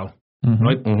fault for the goal. Mm-hmm.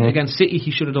 Right? Mm-hmm. Against City, he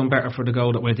should have done better for the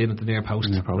goal that went in at the near post.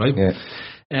 Right? Yeah.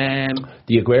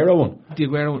 The Aguero one?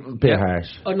 Bit harsh.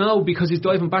 Oh no, because he's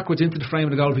diving backwards into the frame of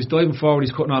the goal. If he's diving forward,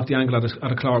 he's cutting off the angle at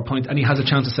a clever point, and he has a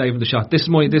chance of saving the shot. The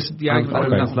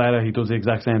argument. Later, he does the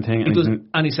exact same thing.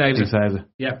 And he saves it.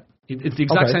 Yeah, it's the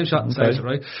exact same shot and saves it.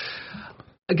 Right.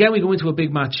 Again, we go into a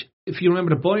big match. If you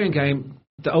remember the Bayern game,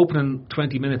 the opening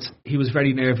 20 minutes, he was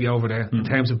very nervy over there in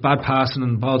terms of bad passing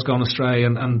and balls going astray,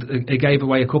 and it gave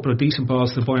away a couple of decent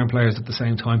balls to the Bayern players at the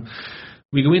same time.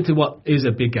 We go into what is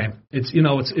a big game. If you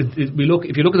look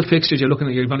at the fixtures, you've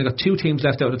only got 2 teams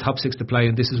left out of the top 6 to play,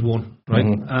 and this is one, right?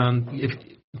 And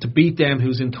to beat them,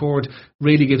 who's in third,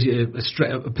 really gives you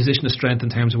a position of strength in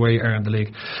terms of where you are in the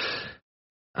league.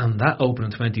 And that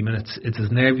opening 20 minutes, it's as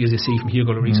nervy as you see from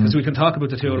Hugo Lloris, because we can talk about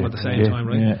the two of them at the same time,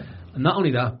 right? Yeah. And not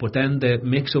only that, but then the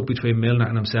mix-up between Milner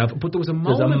and himself. But there was a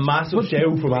moment... There's a massive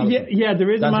shout from Alisson. Yeah,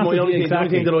 there is a massive... The only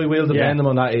thing that I will defend him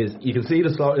on that is, you can see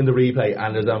the slot in the replay,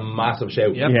 and there's a massive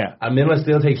shout. Yep. Yeah. And Milner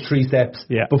still takes 3 steps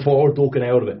before ducking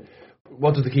out of it.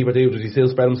 What does the keeper do? Does he still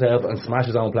spread himself and smash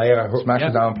his own player? Smash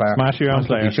his own player. Smash your own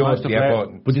player.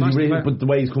 But the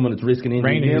way he's coming, it's risking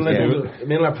injury.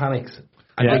 Milner panics.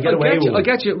 I get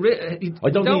you. I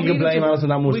don't think you can blame Alisson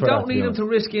that much. We don't need him to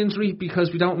risk injury because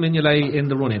we don't Mignolet in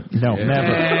the running. No,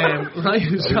 never. Right?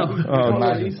 So,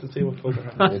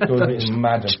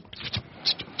 imagine.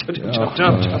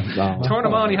 Turn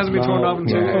him on. He hasn't been turned off in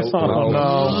 2 years.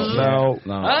 No.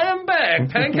 I am back.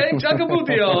 Pancake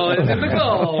Jacobutio is in the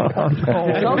goal.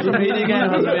 Social media again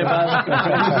hasn't been bad.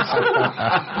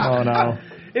 Oh no.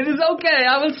 It is okay.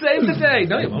 I will save the day.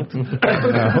 No, you won't. No,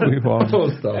 we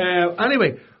won't.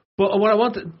 Anyway, but what I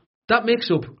wanted, that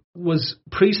mix-up was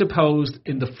presupposed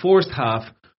in the first half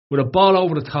with a ball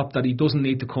over the top that he doesn't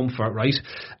need to come for, right?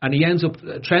 And he ends up,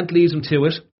 Trent leads him to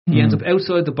it. He ends up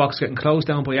outside the box getting closed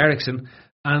down by Eriksen.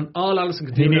 And all Alisson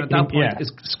could do at that point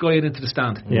is sky it into the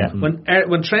stand. Yeah.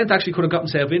 When Trent actually could have got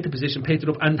himself into position, picked it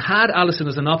up, and had Alisson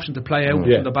as an option to play out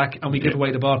from the back, and we give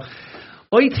away the ball.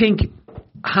 I think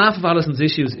half of Alisson's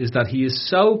issues is that he is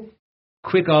so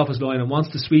quick off his line and wants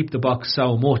to sweep the box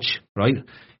so much, right?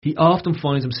 He often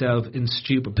finds himself in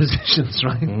stupid positions,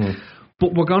 right?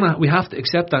 But we have to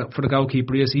accept that for the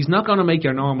goalkeeper. He's not going to make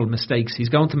your normal mistakes. He's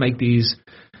going to make these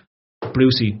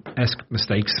Brucey-esque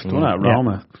mistakes. Done that,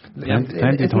 Roma. Plenty Isn't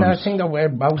that a times. thing that we're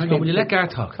about to Will you let Gar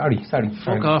talk? Sorry.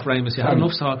 Fuck off, Ramus. You had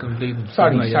enough talking, bleeding.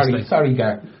 Sorry,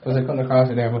 Gar. Was I coming across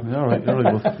it there? But You're right.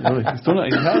 He's done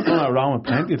it. He has done that Roma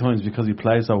plenty of times because he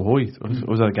plays so high. I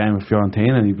was at a game with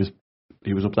Fiorentina and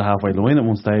he was up the halfway line at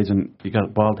one stage and he got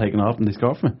the ball taken off and they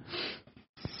scored from it.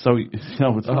 So, you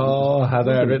know, it's... Oh, had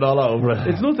I written all over it.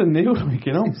 It's nothing new, like,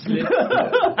 you know.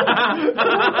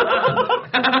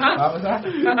 what was that?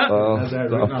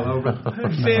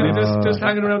 Seeing just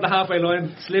hanging around the halfway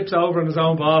line, slips over on his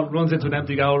own ball, runs into an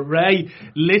empty goal. Ray,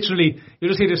 literally, you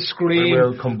just hear the scream. I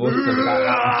will combust if that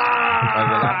happens. I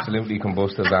will absolutely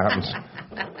combust if that happens.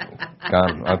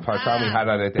 Gone. I'll throw me hat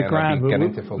at it then. I'll get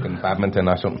into fucking badminton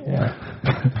or something. Yeah.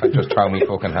 I just throw me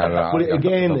fucking hat at it. But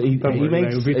again, he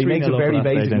makes a very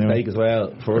basic mistake as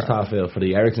well. First half for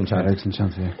the Ericsson chance.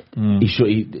 Yeah. He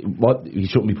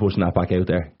shouldn't be pushing that back out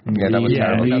there. Yeah, that was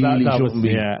terrible. Really shouldn't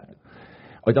be. Yeah.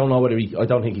 I don't know I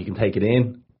don't think he can take it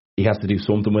in. He has to do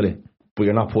something with it. But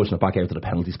you're not pushing it back out to the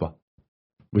penalty spot,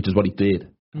 which is what he did.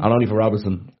 And only for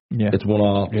Robertson, it's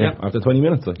 1-1 after 20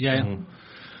 minutes. Like. Yeah.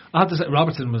 I have to say,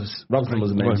 Robertson was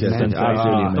immense. Absolutely immense.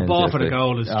 The ball for the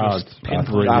goal is just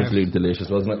pinpoint. Absolutely delicious,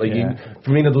 wasn't it? Like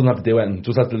Firmino doesn't have to do anything;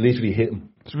 just has to literally hit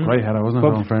him. It's a great header, wasn't it,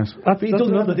 Ron France? He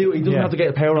doesn't have to do it. He doesn't have to get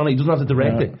a power on it. He doesn't have to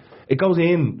direct it. It goes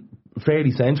in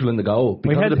fairly central in the goal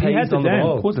because of the pace on the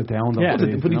ball. Put it down. But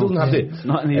he doesn't have to. It's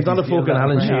not a fucking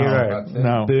Alan Shearer.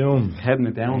 No. Boom. Heading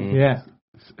it down. Yeah.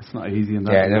 It's not easy in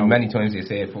that. Yeah, and many times you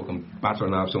say it fucking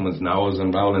battering off someone's nose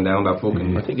and rolling down that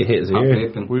fucking. I think it hit his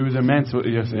ear. We was immense.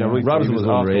 Robertson was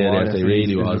unreal. He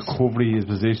really was. His recovery, his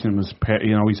position was.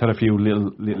 He's had a few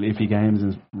little iffy games.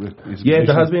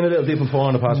 There has been a little dip and fall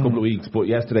in the past couple of weeks, but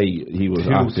yesterday he was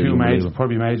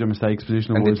probably major mistakes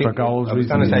positional for goals. I was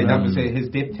going to say that was his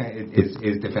dip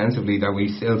is defensively that we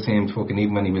still seemed fucking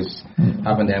even when he was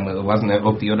having them. It wasn't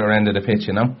up the other end of the pitch,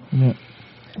 you know. Yeah.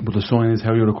 But the sign is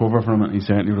how you recover from it. He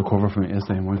certainly recovered from it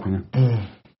yesterday, in my opinion.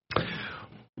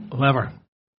 However,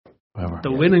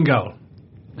 the winning goal.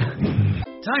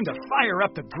 Time to fire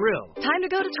up the grill. Time to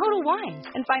go to Total Wine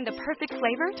and find the perfect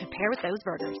flavor to pair with those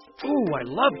burgers. Ooh, I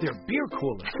love their beer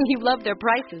cooler. You love their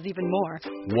prices even more.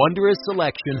 Wondrous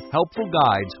selection, helpful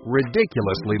guides,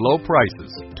 ridiculously low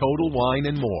prices. Total Wine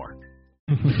and more.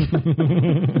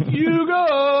 You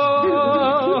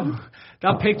go.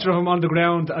 That picture of him on the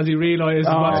ground as he realised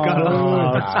what's going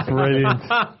on. That's brilliant.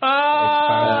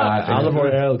 Oliver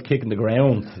Earl kicking the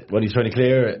ground when he's trying to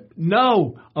clear it.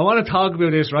 No, I want to talk about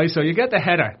this, right? So you get the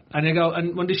header, and you go,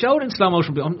 and when they show it in slow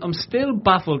motion, I'm still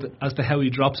baffled as to how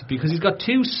he drops it because he's got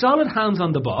two solid hands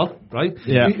on the ball, right?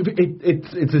 Yeah.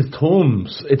 It's his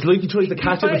thumbs. It's like he tries to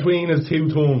catch it between his two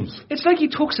thumbs. It's like he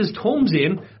tucks his thumbs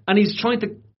in and he's trying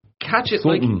to catch it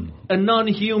like a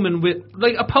non-human with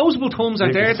like opposable thumbs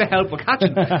are there to help with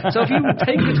catching. So if you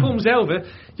take the thumbs out of it,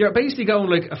 you're basically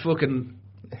going like a fucking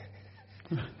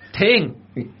thing.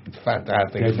 It's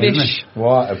fantastic. Fish.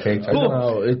 What a picture.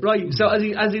 Right, so as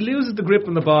he loses the grip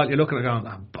on the ball, you're looking at going,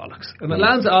 bollocks. And it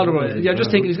lands all the way. You're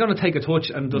just thinking he's going to take a touch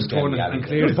and just turn and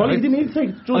clear it. He didn't need to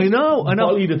take I know.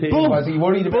 Was he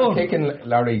worried about kicking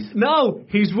Larry's? No,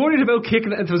 he's worried about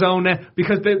kicking it into his own net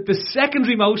because the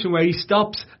secondary motion where he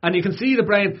stops and you can see the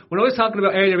brain. When I was talking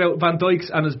about earlier about Van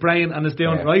Dijk's and his brain and his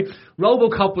doing, right?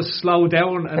 Robocop was slowed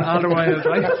down and otherwise,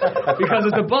 right? Because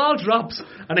as the ball drops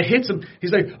and it hits him,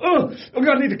 he's like, oh, I'm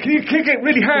going to need to kick it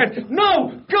really hard.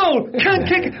 No, goal, can't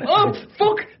kick it. Oh,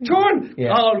 fuck, turn.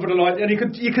 All over the line. And you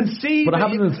can see. But it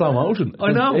happens in slow motion.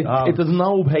 I know. There's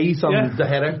no pace on the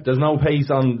header. There's no pace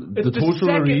on the touch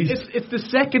or release. It's the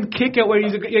second kick out where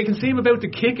you can see him about to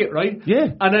kick it, right?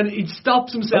 Yeah. And then he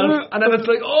stops himself and then it's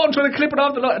like, oh, I'm trying to clip it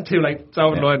off the line. Too late. It's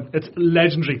over the line. It's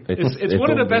legendary. It's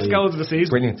one of the best goals of the season.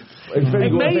 Brilliant. It's very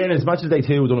good. In fairness, Matches Day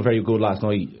 2 done very good last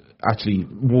night. Actually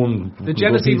won. Did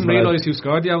Genesis even realise who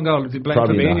scored the own goal? Did he blame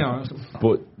Fabinho?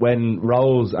 But when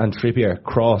Rose and Trippier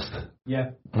crossed,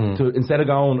 instead of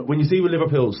going, when you see with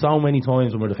Liverpool so many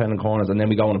times when we're defending corners and then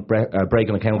we go on a break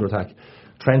on a counter attack,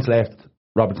 Trent's left,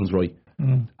 Robertson's right.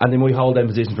 And then we hold them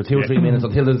position for 2 or 3 minutes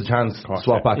until there's a chance to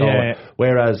swap back over.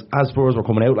 Whereas as Spurs were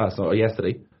coming out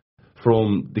yesterday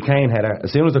from the Kane header,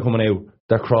 as soon as they're coming out,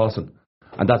 they're crossing.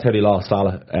 And that's how they lost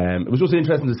Salah. It was just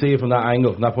interesting to see it from that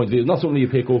angle, from that point of view. It's not something you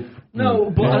pick up. No,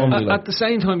 but at the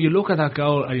same time, you look at that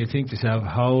goal and you think to yourself,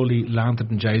 holy lantern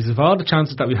and Jesus, of all the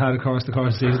chances that we had across the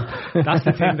course of the season, that's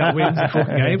the thing that wins the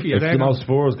fucking game for you. It's the most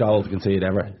Spurs goal to concede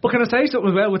ever. But can I say something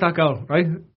as well with that goal, right?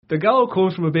 the goal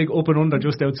comes from a big up and under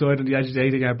just outside of the edge of the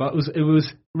 18 yard box. It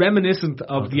was reminiscent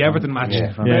of the Everton match.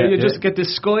 Where you just get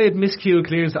this skied miscue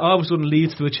clearance that all of a sudden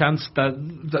leads to a chance that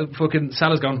fucking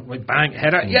Salah's gone, right, bang,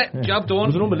 header, job done.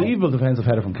 It was an unbelievable defensive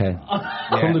header from Kane.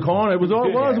 From the corner, it was an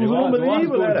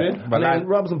unbelievable header. And then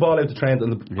Robinson ball out to Trent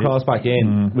and the cross back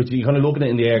in, which you kind of looking at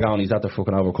it in the air going, he's at the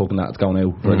fucking overcooking that, it's going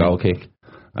out for a goal kick.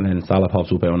 And then Salah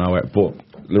pops up out of nowhere. But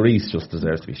Lloris just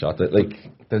deserves to be shot. Like,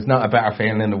 there's not a better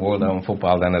feeling in the world now in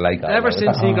football than a like that. Ever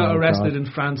since he got arrested in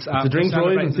France after drink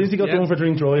driving, since he got done for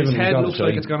drink driving, his head looks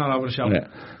like it's gone all over the shop.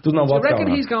 Doesn't know what's going on. I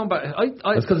reckon he's gone back.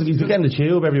 It's because he's getting the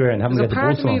tube everywhere and having to get the bus on.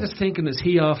 There's a part of me that's thinking, is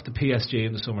he off the PSG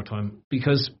in the summertime?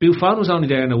 Because Buffon was only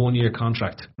there in a 1-year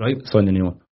contract, right? Signed a new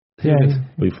one. Yeah.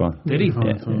 Buffon. Did he?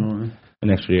 Yeah. An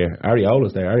extra year.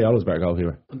 Ariola's there. Ariola's better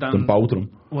goalkeeper than both of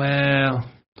them. Well,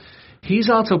 he's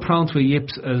also prone to a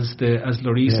yips as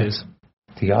Lloris is.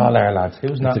 They all are, lads.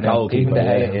 Who's not? Even the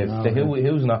head is.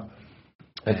 Who's not?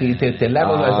 The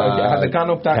level has it gone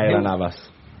up that hill? Navas.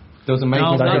 Doesn't make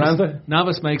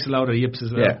Navas makes a lot of yips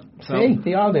as well. Yeah. So, see,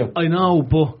 they all do. I know,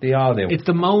 but they all do. It's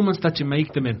the moments that you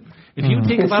make them in. If you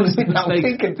think about it,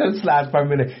 think of this lad for a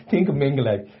minute. Think of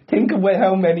Mingele. Think of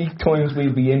how many times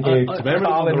we'll be in here.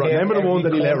 Remember the one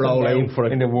that he let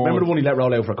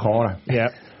roll out for a corner? Yeah.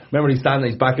 Remember he's standing,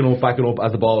 he's backing up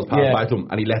as the ball was passed by to him,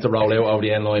 and he lets it roll out over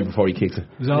the end line before he kicks it.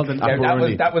 That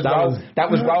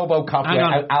was RoboCop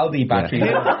with Aldi battery.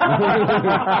 Him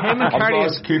and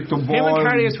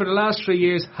Karius for the last 3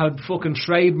 years had fucking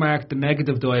trademarked the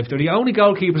negative dive. They're the only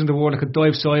goalkeepers in the world that could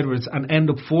dive sideways and end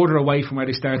up further away from where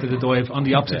they started the dive on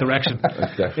the opposite direction.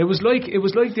 It was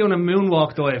like doing a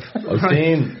moonwalk dive.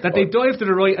 That they dive to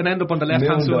the right and end up on the left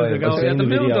hand side of the goal. The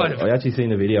moon dive. I actually seen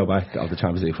the video back of the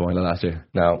Champions League final last year.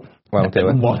 No. Won't do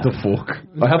it. What the fuck?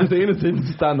 I haven't seen it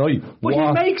since that night. But he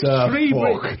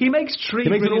makes three. He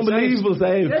makes an unbelievable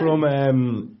save from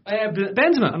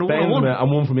Benzema and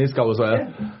one from Isco as well.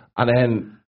 Yeah. And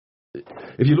then,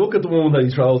 if you look at the one that he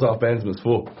throws off Benzema's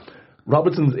foot,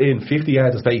 Robertson's in 50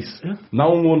 yards of space. Yeah.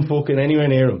 No one fucking anywhere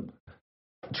near him.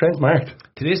 Trent's marked.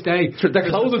 To this day, they're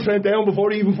closing Trent down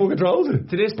before he even fucking throws it.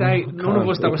 To this day, none of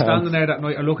us that were standing there that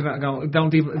night are looking at it going,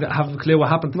 don't even have a clue what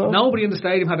happened. No. Nobody in the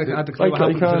stadium had the clue what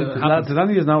happened. Did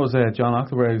any of you notice John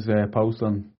Ockelberg's post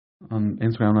on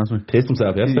Instagram last week? Pissed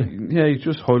himself yesterday. He's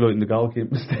just highlighting the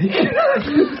goalkeeper mistake.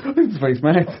 It's very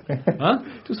smart. Huh?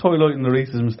 Just highlighting the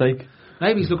Reese's mistake.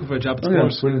 Maybe he's looking for a job at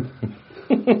Spurs.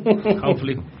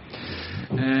 Hopefully.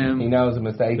 He knows a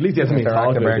mistake. At least he hasn't been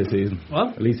talked about this season.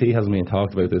 What? At least he hasn't been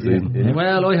talked about this season. Yeah.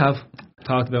 Well, I have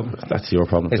talked about him. That's your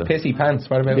problem. His pissy pants.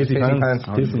 What about pissy pants?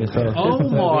 Oh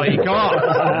my God!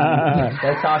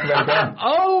 Let's talk about that.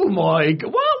 Oh my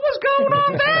God! What was going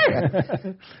on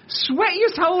there?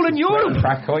 Sweatiest hole in Europe.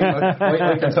 I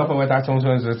can suffer with that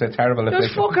sometimes. It's a terrible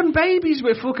affliction. There's fucking babies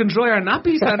with fucking dryer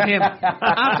nappies on him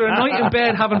after a night in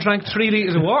bed having drank 3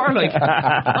 litres of water. Like,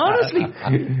 honestly,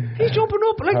 he's jumping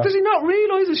up. Like, does he not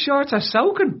realise his shorts are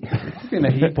soaking? In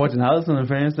a heat watching Allison in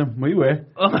fairness to him. We were.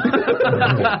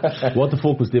 What the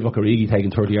fuck was Divock Origi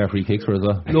taking 30-yard free kicks for as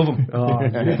well? Love him.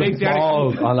 Big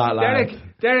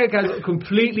Derek has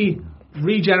completely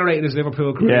regenerated his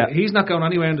Liverpool career. Yeah. He's not going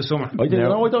anywhere in the summer. I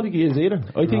don't think he is either.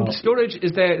 I think Sturridge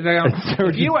is there. They're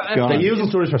using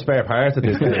Sturridge for spare parts at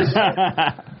this stage.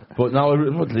 But now,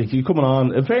 he's coming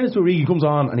on. In fairness to Origi, he comes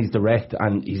on and he's direct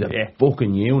and he's a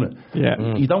fucking unit. Yeah.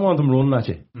 You don't want him running at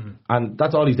you. And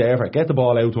that's all he's there for. Get the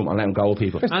ball out to him and let him go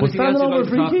people. But standing over a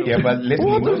free kick. Yeah, but listen,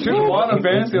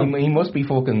 he must be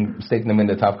fucking sticking him in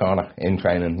the top corner in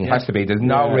training. He has to be. There's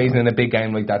no reason in a big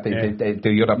game like that they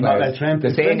do the other players.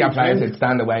 The senior players would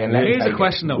stand away and let him. Here's a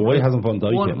question though. Why hasn't Van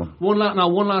Dijk yet, man? One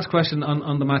last question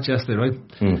on the match yesterday,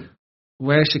 right?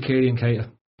 Where's Shaqiri and Keita?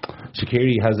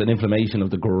 Shaqiri has an inflammation of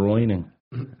the groin.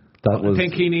 I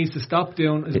think he needs to stop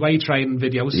doing his weight training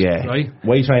videos. Yeah, right.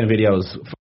 Weight training videos.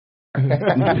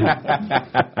 Keita's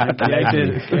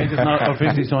not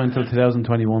officially signed until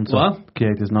 2021. So what?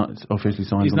 Keita's not officially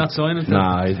signed. He's not signing.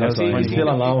 Nah, he's still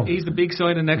on loan. He's the big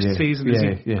signing next season.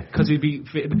 Because he'd be.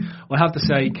 I have to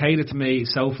say, Keita to me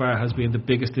so far has been the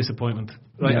biggest disappointment.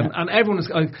 Right, and everyone is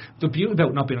the beauty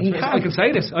about not being. I can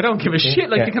say this. I don't give a shit.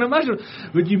 Like you can imagine.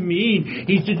 What do you mean?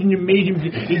 He didn't make him.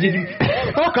 He didn't.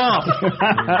 Fuck off.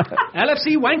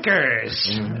 LFC wankers.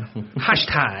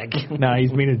 Hashtag. No,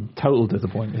 he's been a total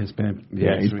disappointment. He's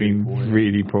been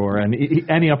really poor. And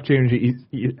any opportunity,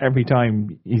 every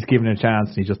time he's given a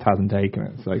chance, he just hasn't taken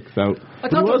it. It's like so. I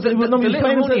thought he was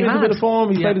playing himself in a bit of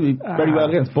form. He played very well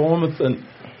against Bournemouth, and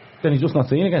then he's just not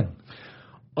seen again.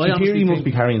 Shaqiri must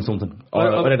be carrying something.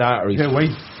 Either that or he's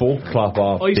full clop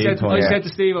off. I said to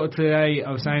Steve today,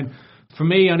 I was saying, For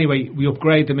me, anyway, we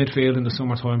upgrade the midfield in the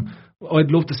summertime.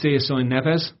 I'd love to see us sign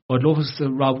Neves. I'd love us to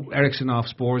rob Ericsson off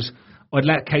Spurs. I'd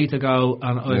let Keita go,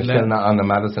 and I'd still not on the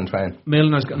Madison train.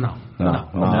 Milner's got no.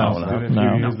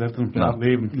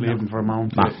 Leave him for a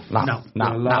moment. No.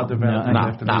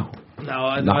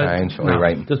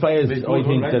 There's players. I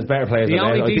think there's better players. The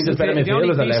only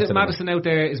decent Madison out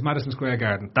there is Madison Square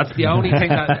Garden. That's the only thing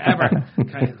that ever.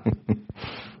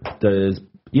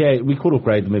 We could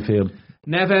upgrade the midfield.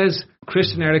 Neves,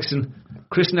 Christian Eriksen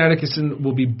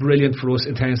will be brilliant for us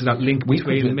in terms of that link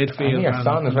between the midfield and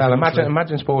Son as well.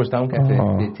 Imagine Spurs don't get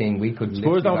the thing. We could.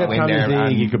 Spurs don't get Champions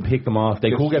League. You could pick them off.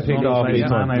 They could get picked off.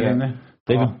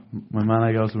 My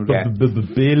man goes with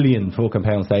the billion fucking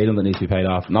pound stadium that needs to be paid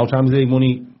off. No Champions League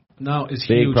money. No, it's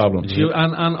big huge. Problem. It's huge.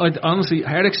 And I'd honestly,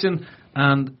 Eriksen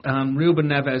and Ruben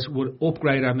Neves would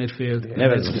upgrade our midfield.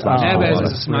 Neves is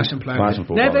a smashing player.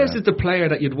 Neves is the player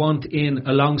that you'd want in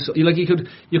alongside. You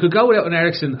could go without an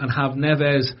Eriksen and have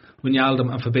Neves, Wijnaldum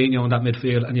and Fabinho in that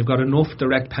midfield, and you've got enough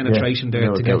direct penetration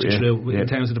there to get you through in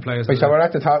terms of the players. So we're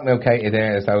at the talk now, Katie.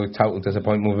 There is our total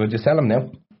disappointment. Would you sell him now?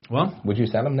 What? Would you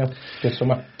sell him now this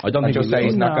summer? I don't think just say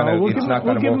he's not going to. It's not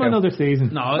going to give work him another season.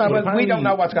 We don't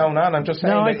know what's going on. I'm just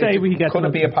saying. Could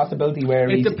it be a possibility where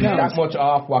he's that much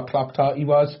off what Klopp thought he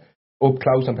was? Up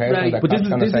close and personal. Right. But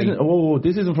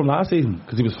this isn't from last season,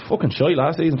 because he was fucking shy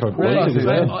last season for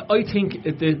I think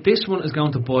this one is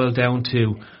going to boil down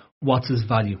to what's his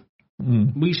value.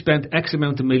 We spent X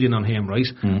amount of million on him, right?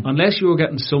 Unless you're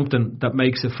getting something that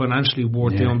makes it financially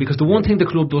worth doing, because the one thing the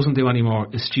club doesn't do anymore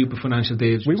is stupid financial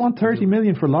deals. We want 30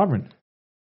 million for Lovren.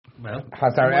 Well,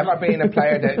 has there ever been a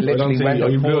player that literally went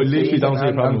a full season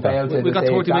and failed to? We got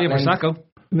 40 million for Sacco.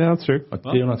 No, that's true. I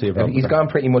do not see a problem. He's gone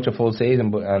pretty much a full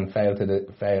season, and failed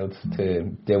to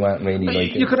do anything really.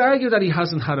 Like you could argue that he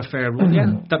hasn't had a fair run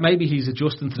yet. That maybe he's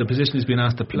adjusting to the position he's been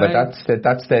asked to play. But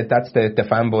that's the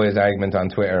fanboys argument on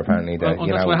Twitter apparently. That's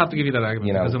why I have to give you that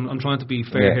argument, because I'm trying to be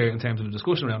fair here in terms of the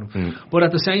discussion around him. But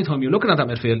at the same time, you're looking at that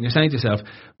midfield and you're saying to yourself,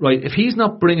 right, if he's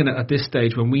not bringing it at this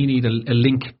stage when we need a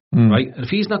link, right, and if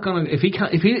he's not going to, if he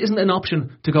isn't an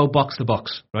option to go box to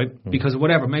box, right, because of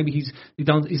whatever, maybe he's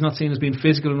not seen as being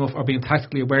physical enough or being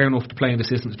tactically aware enough to play in the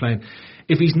system he's playing.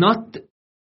 If he's not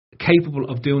capable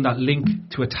of doing that link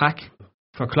to attack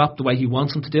for Klopp the way he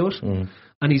wants him to do it,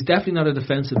 and he's definitely not a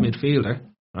defensive midfielder,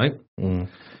 right,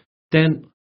 then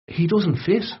he doesn't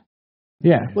fit.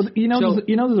 Yeah, well,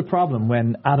 there's a problem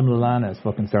when Adam Lallana is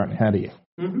fucking starting ahead of you.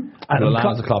 And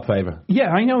Lallana's a Klopp favourite. Yeah,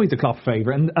 I know he's a Klopp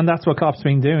favourite, and that's what Klopp's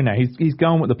been doing now. He's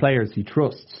going with the players he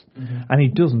trusts, and he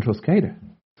doesn't trust Keita.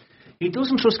 He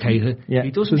doesn't trust Keita. Yeah. He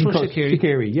doesn't trust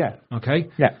Shaqiri. Yeah. Okay.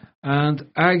 Yeah. And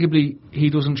arguably, he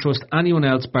doesn't trust anyone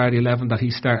else bar the 11 that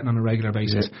he's starting on a regular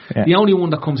basis. Yeah. The only one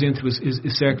that comes into his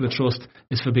circle of trust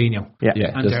is Fabinho. Yeah.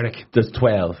 And Derek. There's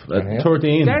 12.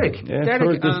 13. Derek. Yeah,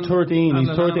 Derek. There's 13. He's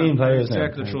 13 players now.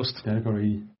 Circle of trust.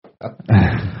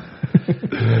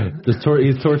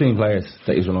 He's 13 players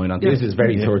that he's relying on. Yeah. This is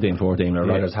very 13, 14. Our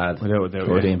writers had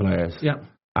 13 players. Yeah.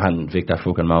 And Victor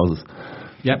fucking Moses.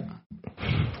 Yep.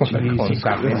 Right.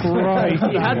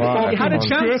 He had a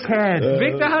chance.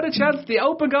 Victor had a chance. The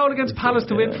open goal against Palace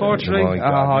to win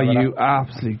 4-3. You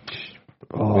absolute.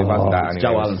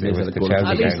 Joe Allen's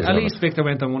at least Victor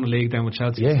went and won a league down with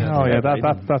Chelsea. Yeah.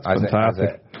 That's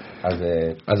fantastic.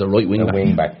 As a right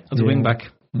wing back. As a wing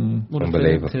back.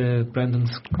 Unbelievable. To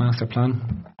Brendan's master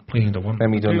plan. Playing the one.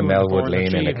 Then we done the Melwood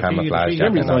Lane in a camouflage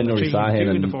jacket. Every time Nuri Sahin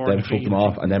and then took them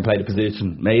off and then made a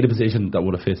position that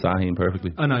would have fit Sahin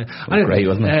perfectly. I know. Great,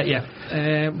 wasn't it? Yeah.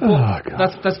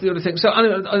 That's the other thing. So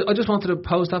I just wanted to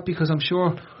pose that because I'm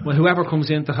sure whoever comes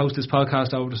in to host this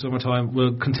podcast over the summertime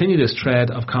will continue this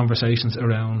thread of conversations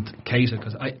around Keita,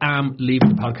 because I am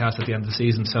leaving the podcast at the end of the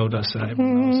season, so that's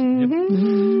everyone knows.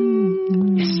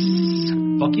 Yes.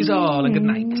 Fuck yous all and good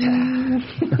night.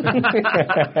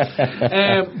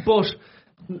 But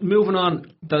moving on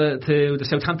to the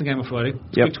Southampton game on Friday.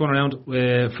 Quick one around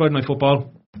Friday night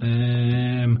football.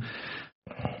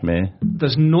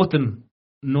 There's nothing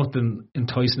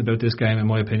enticing about this game, in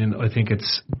my opinion. I think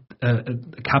it's a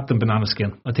Captain Banana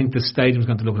Skin. I think the stadium's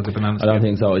going to look like a banana skin. I don't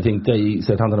think so. I think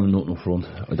Southampton have nothing up front.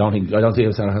 I don't see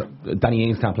Danny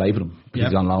Ings can't play for them. He's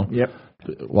gone long.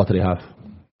 What do they have?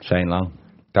 Shane Long.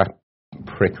 That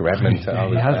prick Redmond. He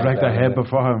has wrecked their head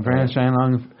before. In fairness, Shane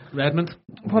Long. Redmond.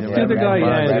 What's the other guy?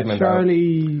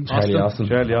 Charlie Austin.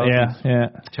 Yeah.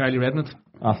 Charlie Redmond.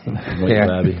 Austin.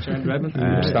 Charlie Redmond.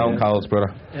 Stone Cold's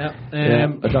brother.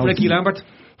 Ricky Lambert.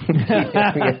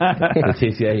 The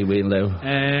TCA win low.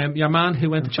 Your man who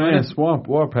went to China.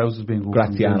 Ward Prowse has been good.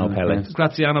 Graziano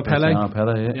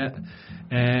Pelle. Yeah.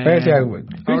 Where's the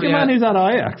Who's the man who's at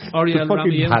Ajax? Ariel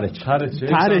Rami. Tadic.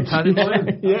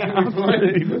 Yeah.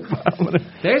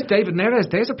 There's David Neres.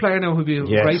 There's a player now who'd be a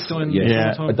great sign.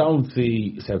 Yeah, I don't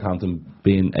see Southampton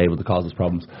being able to cause us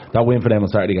problems. That win for them on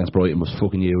Saturday against Brighton was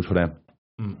fucking huge for them.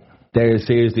 They're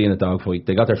seriously in a dogfight.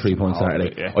 They got their 3 points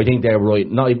Saturday. Yeah. I think they're right.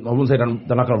 I wouldn't say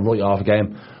they're not going to write off a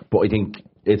game, but I think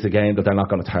it's a game that they're not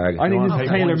going to target. I think this is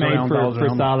tailor-made for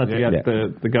Salah to get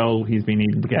the goal he's been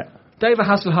needing to get. David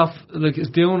Hasselhoff is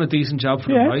doing a decent job for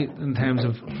them, right? In terms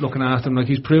of looking after him,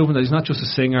 he's proven that he's not just a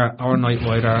singer or a night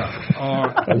rider.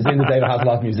 I was in the David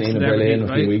Hasselhoff Museum in Berlin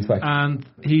a few weeks back, and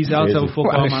he's also a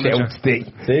football manager.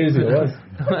 Seriously, it was.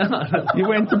 You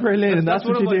went to Berlin, and that's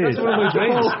what you did. That's one of my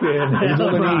dreams.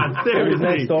 It was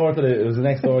next door to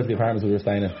the apartments we were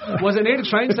staying in. Was it near the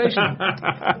train station?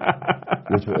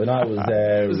 Was it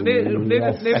near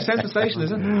the central station?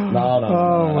 Is it?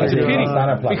 No. It's a pity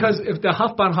because if the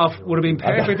Hofbahnhof would have been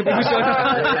perfect. So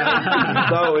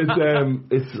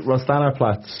it's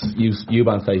Rostanerplatz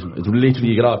U-Bahn station. It's literally,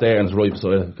 you get out there and it's right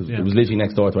beside it because it was literally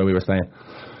next door to where we were staying.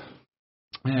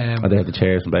 And they had the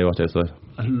chairs from Baywatch outside.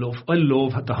 I love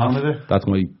the Hof. That's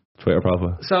my Twitter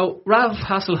profile. So Rav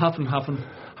Hasselhoffen.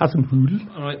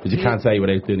 All right. But you can't say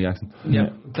without doing the accent. Yeah.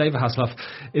 David Hasselhoff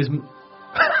is. Go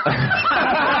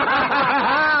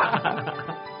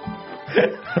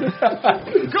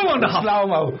on, the Hof.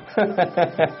 Slow-mo.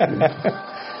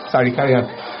 Sorry, carry on.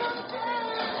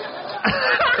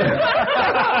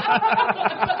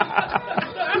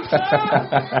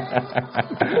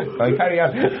 Right, carry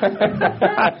on.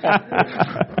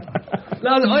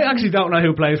 Lads, I actually don't know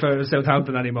who plays for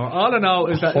Southampton anymore. All I know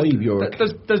is that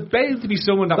there's bound to be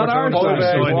someone that returns to the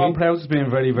side. Warren Prowse has been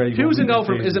very, very good. Who's in goal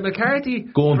for him? Is it McCarthy?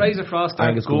 Fraser Foster?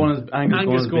 Angus Gunn.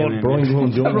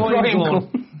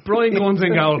 Brian Gunn's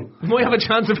in goal. Might have a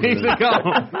chance of being in goal.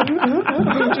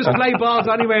 Just play balls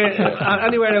anywhere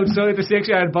outside the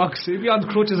 6-yard box. He'd be on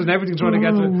crutches and everything trying to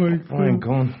get to it. Brian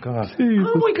Gunn, God.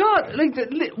 Oh my God!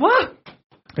 What?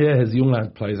 Yeah, his young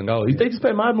lad plays in goal. They just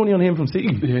spent mad money on him from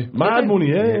City. Mad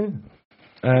money, yeah.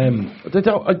 They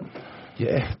don't.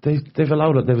 They've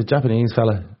allowed it. They've a Japanese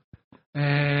fella.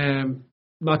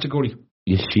 Machiguri.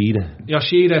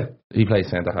 Yoshida. He plays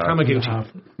centre half. Hamaguchi.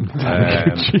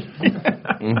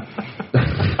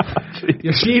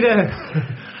 Yoshida.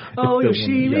 Oh,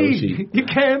 Yoshi. You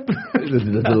can't.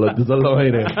 There's a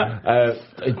line there.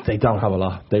 They don't have a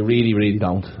lot. They really, really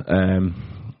don't.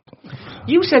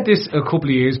 You said this a couple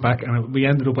of years back, and we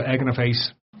ended up with egg in our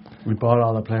face. We bought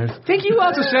all the players. I think you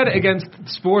also said it against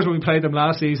Spurs when we played them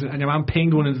last season, and your man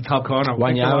pinged one in the top corner.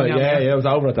 Wanyama, yeah, I was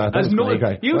over at that.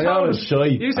 You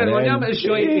said Wanyama is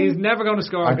shy. He's never going to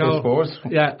score a goal. Spurs.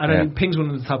 Yeah, and then he pings one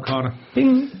in the top corner.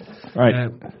 Ping. Right.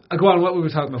 Go on, what were we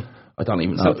talking about? I don't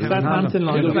even know. Southampton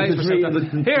line.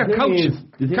 Here, coach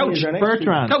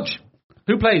Bertrand. Coach.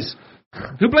 Who plays?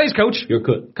 Coach? You're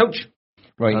good. Coach.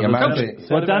 Right,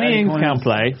 well, Danny Ings can't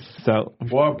play, so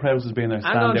Ward Prowse has been our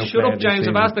standout player. Shut up, James.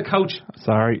 I've asked the coach.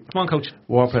 Sorry. Come on, coach.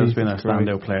 Ward Prowse has been our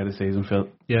standout player this season, Phil.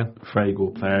 Yeah. Very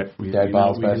good player. Dead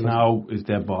balls, now his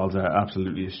dead balls are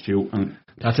absolutely astute. And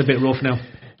that's a bit rough now.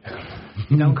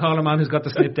 Don't call a man who's got to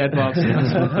slip dead balls.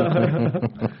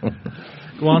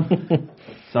 Go on.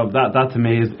 So that to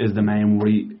me is the main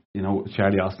worry. You know,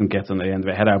 Charlie Austin gets on the end of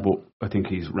a header, but I think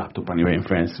he's wrapped up anyway in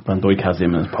France. Van Dijk has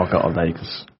him in his pocket all day.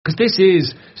 Because this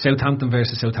is Southampton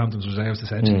versus Southampton's reserves,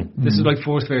 essentially. This is like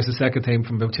first versus second team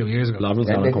from about 2 years ago.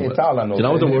 It's all on us. You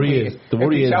know what the worry is? The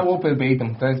worry is... show up, we'll beat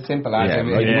them. That's simple as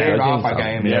we're off our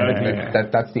game.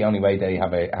 That's the only way they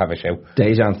have a show.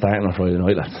 Dejan's starting on Friday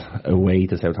night, lads. Away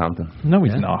to Southampton. No,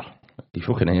 he's not. He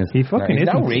fucking is. He fucking is.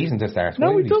 No reason to start.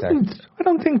 No, he doesn't. I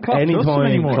don't think Klopp any trusts him time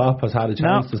anymore. Klopp has had a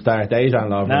chance to start Dejan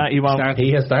Lovren, he won't.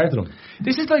 He has started him.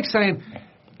 This is like saying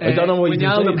I don't know what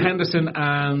Wijnaldum, Henderson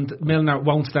and Milner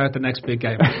won't start the next big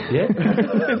game. Yeah.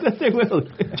 They will.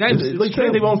 James, it's like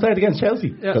saying they won't start against Chelsea.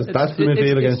 Because that's the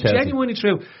midfield against Chelsea. It's genuinely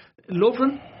true.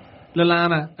 Lovren,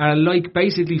 Lallana are like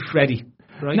basically Freddy.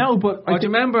 Right? No, but do you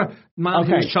remember man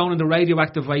who was shown in the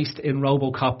radioactive waste in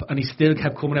RoboCop and he still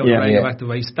kept coming out with radioactive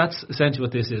waste? That's essentially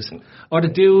what this is. Or the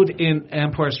dude in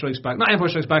Empire Strikes Back, not Empire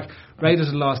Strikes Back, Raiders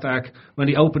of the Lost Ark, when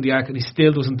he opened the Ark and he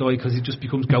still doesn't die because he just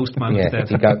becomes Ghost Man instead.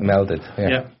 He got melted.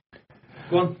 Yeah.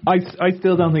 Go on. I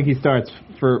still don't think he starts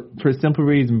for a simple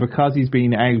reason, because he's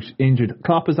been out injured.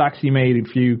 Klopp has actually made a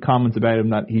few comments about him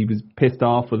that he was pissed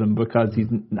off with him because he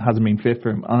hasn't been fit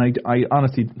for him, and I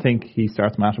honestly think he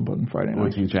starts matching on Friday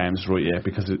night. I think James is right,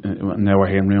 because now we're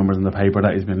hearing rumours in the paper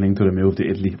that he's been linked to the move to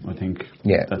Italy. I think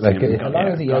that's like how long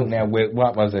is he out now with,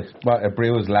 what was it, a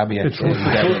bruised labia? The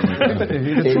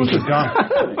truth is gone.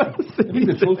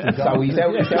 So he's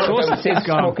out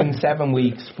 7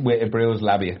 weeks with a bruised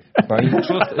labia. Right?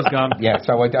 Trust is gone. Yeah,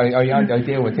 so I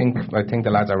think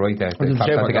the lads are right there. They're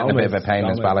getting a bit of a pain in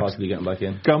his buttocks.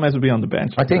 Gomez would be on the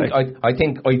bench. I think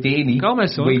ideally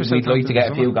we'd like to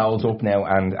get a few goals up now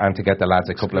and to get the lads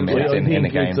a couple of minutes in the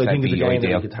game. I think it's a game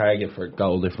we could target for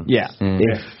goal difference. Yeah.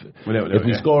 If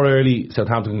we score early,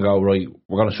 Southampton can go, right,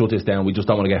 we're going to shut this down. We just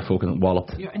don't want to get fucking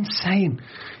walloped. You're insane.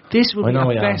 This would be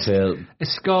the best. A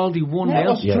Scaldy 1-0 Let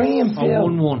us dream, Phil.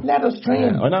 1-1. Let us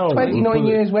dream. I know. 29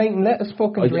 years waiting. Let us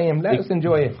fucking dream. Let us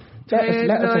enjoy it.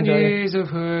 Let us enjoy years of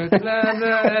hurt.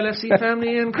 LFC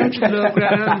family and country club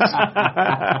grounds.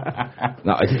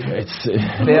 No, I think it's...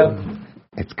 Phil,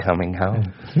 it's coming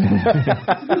home.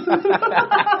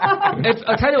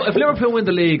 I'll tell you, if Liverpool win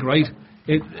the league, right,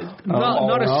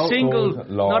 not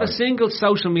a single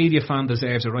social media fan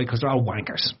deserves it, right? Because they're all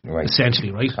wankers,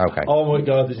 essentially, right? Okay. Oh my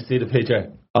God! Did you see the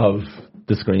picture of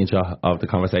the screenshot of the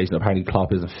conversation? Apparently,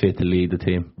 Klopp isn't fit to lead the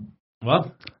team.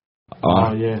 What?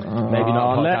 Oh yeah. Maybe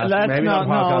not.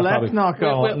 Let's not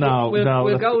go.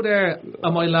 We'll go there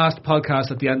on my last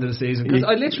podcast at the end of the season because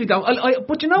I literally don't.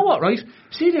 But you know what, right?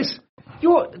 See this.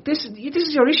 This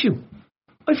is your issue.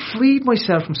 I freed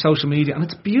myself from social media, and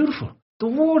it's beautiful. The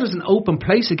world is an open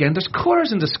place again. There's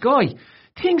colours in the sky.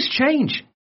 Things change.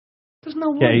 There's no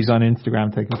worries. Yeah, he's on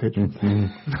Instagram taking pictures.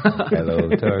 Hello,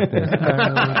 darkness.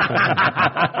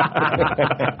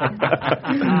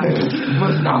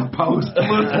 Must not post.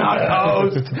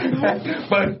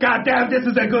 But goddamn, this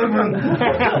is a good one.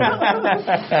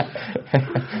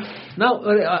 No,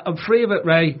 I'm free of it,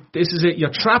 Ray. This is it.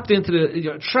 You're trapped into the.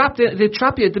 They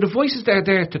trap you. The devices are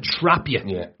there to trap you.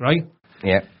 Yeah. Right.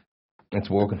 Yeah. It's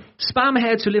working. Spam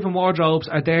heads who live in wardrobes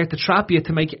are there to trap you,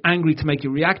 to make you angry, to make you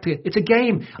react to it. It's a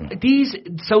game. These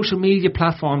social media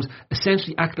platforms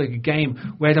essentially act like a game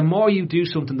where the more you do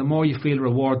something, the more you feel a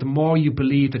reward, the more you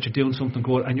believe that you're doing something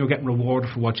good and you're getting rewarded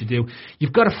for what you do.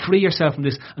 You've got to free yourself from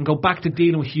this and go back to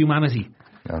dealing with humanity.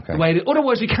 Okay.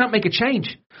 Otherwise, we can't make a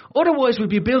change. Otherwise, we'll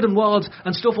be building walls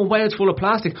and stuffing Wales full of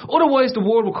plastic. Otherwise, the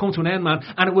world will come to an end, man,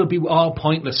 and it will be all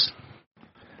pointless.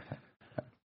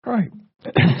 Right.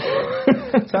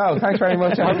 So, thanks very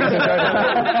much. So I'm just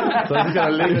going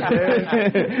to leave it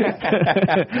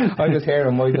there. I'm just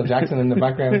hearing Michael Jackson in the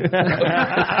background.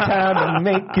 Time to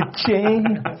make a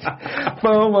change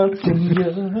for once in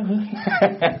your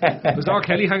life. Was R.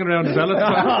 Kelly hanging around as well?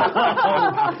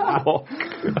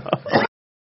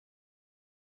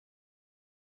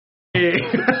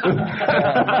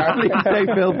 Stay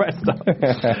Phil Preston.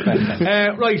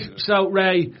 Right, so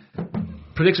Ray,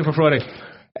 prediction for Friday.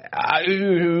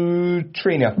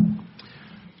 3-0.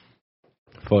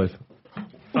 5.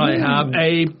 I have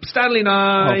a Stanley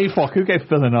knife. Oh, fuck, who gave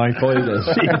Phil a knife? Jesus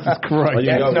Christ.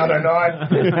 Yes, not a knife.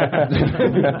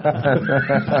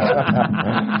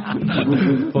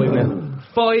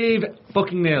 5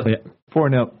 fucking nil.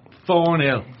 4-0.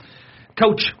 4-0.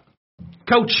 Coach.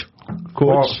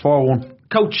 4-1.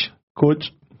 Coach.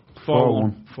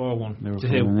 4-1. 4-1.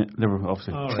 Liverpool,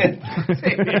 obviously. All right.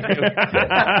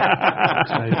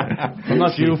 I'm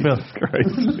not you, Phil.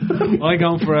 I'm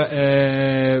going for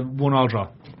a 1-all draw.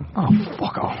 Oh,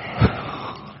 fuck off.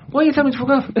 Why are you telling me to fuck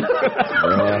off?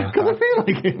 Because I feel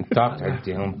like it. Dr.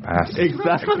 Doom bastard.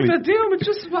 Exactly. Dr. Doom, it's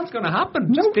just what's going to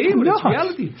happen. Just deal with it. It's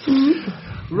reality.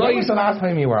 Right. When was the last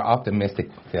time you were optimistic,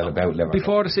 Phil, about Liverpool?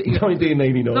 Before the City.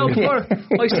 1989. No, before.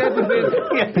 I said we'd win.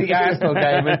 The Arsenal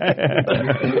game.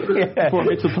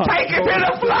 Take it to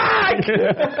the flag!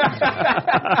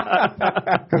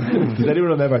 Does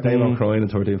anyone remember Damon crying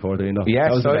in 13-14? No.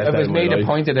 Yes, so it was me that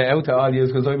pointed it out to all you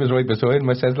because I was right beside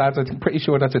him. I says, lads, I'm pretty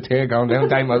sure that's a tear going down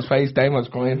Damon's face. Damon's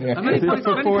crying here.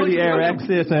 Before the air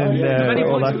exit and how many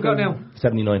points have we got now?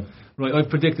 79. Right, I've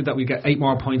predicted that we get 8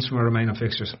 more points from our remaining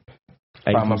fixtures.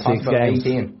 8 from 6 games.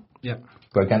 18. Yeah.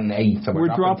 We're getting 8. So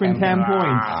we're dropping 10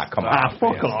 points. Ah, come on.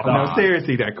 Fuck off. No,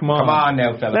 seriously there. Come on. Come on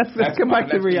now, fella. Let's come back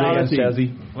to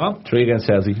reality. What? 3 against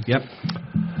Chelsea. Yep.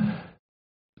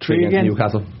 3 against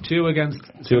Newcastle. 2 against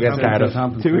Cardiff.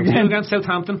 2 against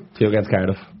Southampton. 2 against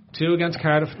Cardiff. 2 against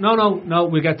Cardiff. No.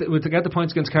 We'll get the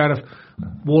points against Cardiff.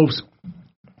 Wolves.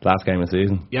 Last game of the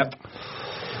season. Yep.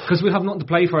 Because we have nothing to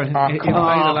play for.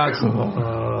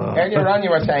 Earlier on you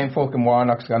were saying fucking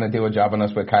Warnock's going to do a job on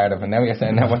us with Cardiff, and now you're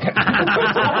saying that we're going to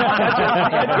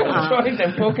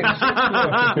fucking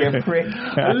you prick.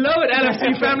 Love it,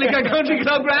 LFC Family Country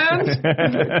Club grounds.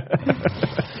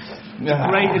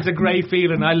 It's a great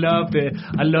feeling. I love it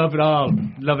all.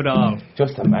 Love it all.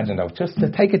 Just imagine though. Just to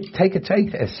take a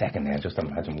second there. Just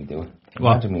imagine we do it.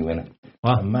 Imagine we win it.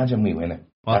 What? Imagine we win it.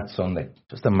 What? That Sunday.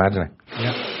 Just imagine it.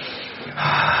 Yeah.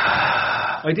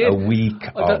 I did. A week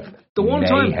of the one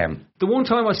mayhem. time. The one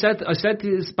time I said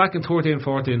this back in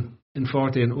 13-14. In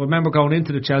 14, I remember going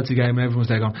into the Chelsea game and everyone was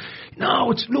there going,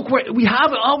 no, we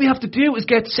have it. All we have to do is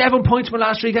get 7 points from the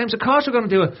last 3 games. Of course we're going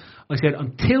to do it. I said,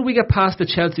 until we get past the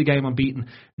Chelsea game unbeaten,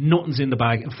 nothing's in the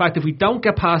bag. In fact, if we don't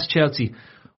get past Chelsea,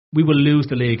 we will lose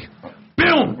the league.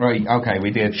 Boom! Right, okay,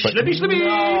 we did. Slippy!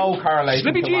 No correlation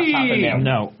Slippy to what's happened now.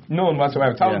 No. None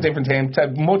whatsoever. Total different team. It's a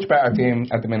much better team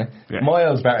at the minute. Yeah.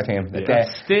 Miles better team. Yeah.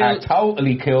 They are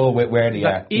totally cool with where they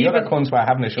are. The other cunts were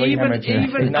having a show hemorrhage.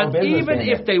 Even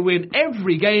if they win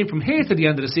every game from here to the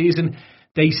end of the season,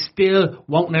 they still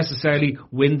won't necessarily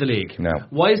win the league. No.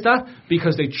 Why is that?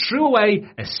 Because they threw away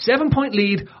a 7-point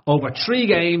lead over 3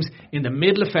 games in the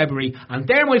middle of February, and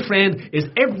there, my friend, is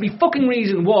every fucking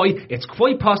reason why it's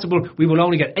quite possible we will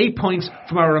only get 8 points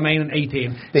from our remaining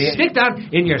 18. Stick that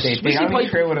in your swissy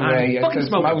pipe and fucking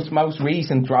smoke. Most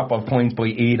recent drop of points by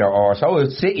either or. So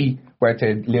if City were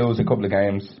to lose a couple of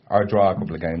games or draw a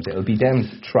couple of games, it'll be them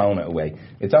throwing it away.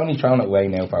 It's only thrown it away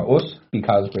now for us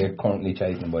because we're currently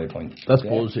chasing by a point. That's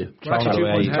bullshit. Thrown it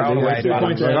away. We're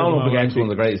up against one of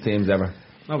the greatest teams ever.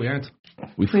 No, we aren't.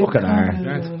 We fucking are.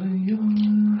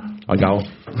 I go.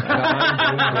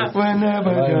 We're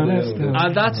never gonna stop.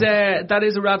 And that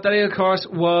is a wrap. That, of course,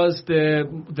 was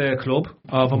the club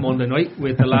of a Monday night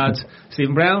with the lads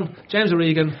Stephen Brown, James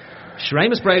O'Regan,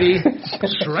 Seamus Brady,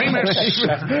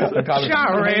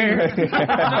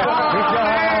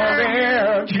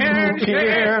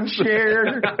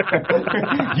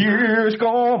 Years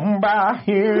gone by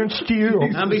and still.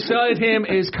 And beside him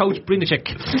is Coach Brinachek,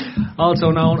 also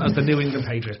known as the New England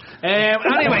Patriot.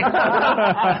 Anyway,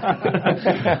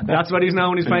 that's what he's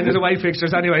known. He's playing his away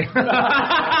fixtures anyway.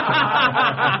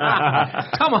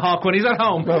 Tomahawk when he's at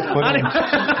home.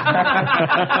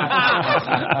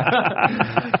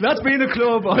 That's been the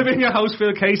club. I'm in your house,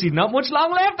 Phil Casey. Not much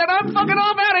long left, and I'm fucking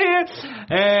off out of here.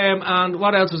 And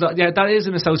what else was that? Yeah, that is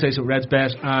in association with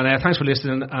RedsBet. And thanks for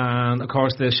listening. And of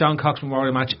course, the Sean Cox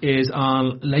Memorial match is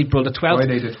on April the 12th.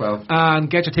 Friday the 12th. And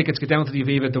get your tickets. Get down to the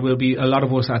Aviva. There will be a lot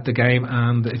of us at the game.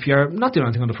 And if you're not doing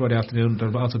anything on the Friday afternoon, there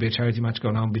will also be a charity match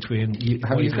going on between.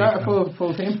 Have you got a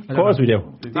full team? Of course we do.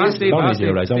 Don't need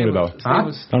you, right? Don't worry about it.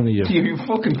 Don't need you. You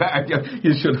fucking bad.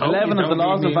 You should. 11 of the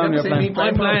laws of family are playing.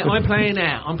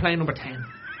 I'm playing number 10.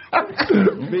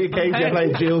 Me and Casey are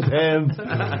playing Jill 10.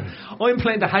 I'm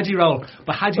playing the Hadji role,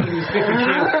 but Hadji is 53.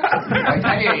 I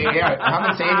tell you, I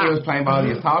haven't seen you playing ball.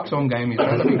 You talk some game. You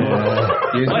better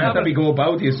be good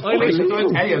about this. I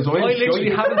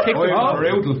literally haven't kicked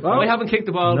the ball. I haven't kicked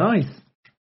the ball. Nice.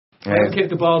 I haven't kicked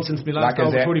the ball since my last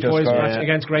over 45 match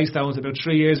against Greystones about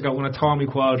 3 years ago when I tore my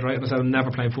quad, right? And I said I'm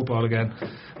never playing football again.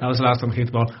 That was the last time I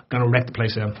kicked the ball. I'm going to wreck the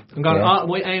place out.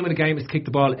 My aim in the game is to kick the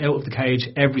ball out of the cage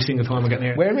every single time I get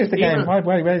near. Where is the game? Where?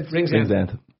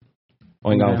 Ringsend.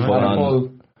 I'm going full on.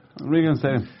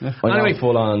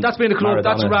 Anyway, that's been the club.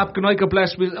 That's a wrap. Good night, God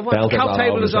bless. The cap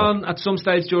table is on at some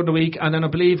stage during the week, and then I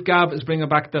believe Gav is bringing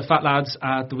back the Fat Lads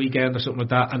at the weekend or something like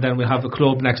that, and then we'll have the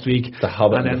club next week. The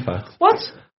Hobbit and the Fat. What?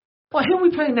 Well, who are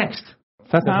we playing next?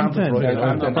 Southampton.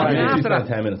 After that,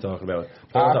 10 minutes talking about it.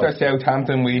 After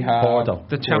Southampton, we have Porto.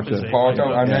 The Champions League. Porto,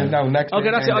 and then next.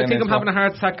 Okay, that's it. I think I'm having a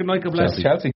heart attack. Good night, God bless.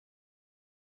 Chelsea.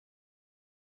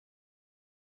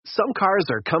 Some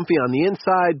cars are comfy on the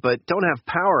inside, but don't have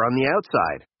power on the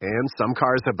outside. And some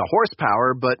cars have the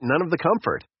horsepower, but none of the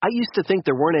comfort. I used to think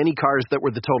there weren't any cars that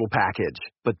were the total package.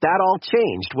 But that all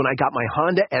changed when I got my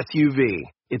Honda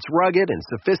SUV. It's rugged and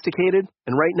sophisticated,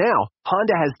 and right now,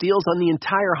 Honda has deals on the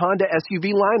entire Honda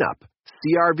SUV lineup.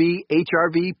 CR-V,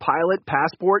 HR-V, Pilot,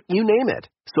 Passport, you name it.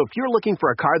 So if you're looking for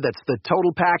a car that's the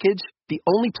total package, the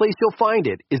only place you'll find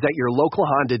it is at your local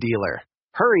Honda dealer.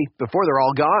 Hurry before they're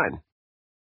all gone.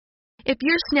 If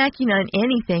you're snacking on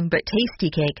anything but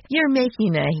Tasty Cake, you're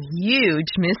making a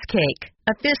huge mistake.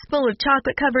 A fistful of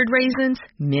chocolate-covered raisins?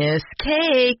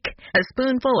 Mistake. A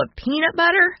spoonful of peanut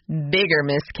butter? Bigger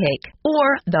mistake.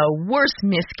 Or the worst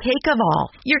mistake of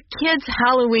all, your kids'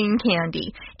 Halloween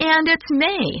candy. And it's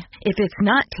May. If it's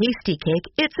not Tasty Cake,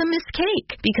 it's a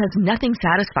mistake. Because nothing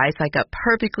satisfies like a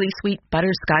perfectly sweet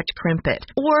butterscotch crimpet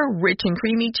or rich and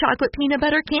creamy chocolate peanut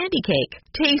butter candy cake.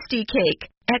 Tasty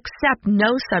Cake. Accept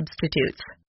no substitutes.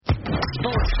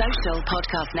 Sports Social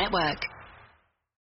Podcast Network.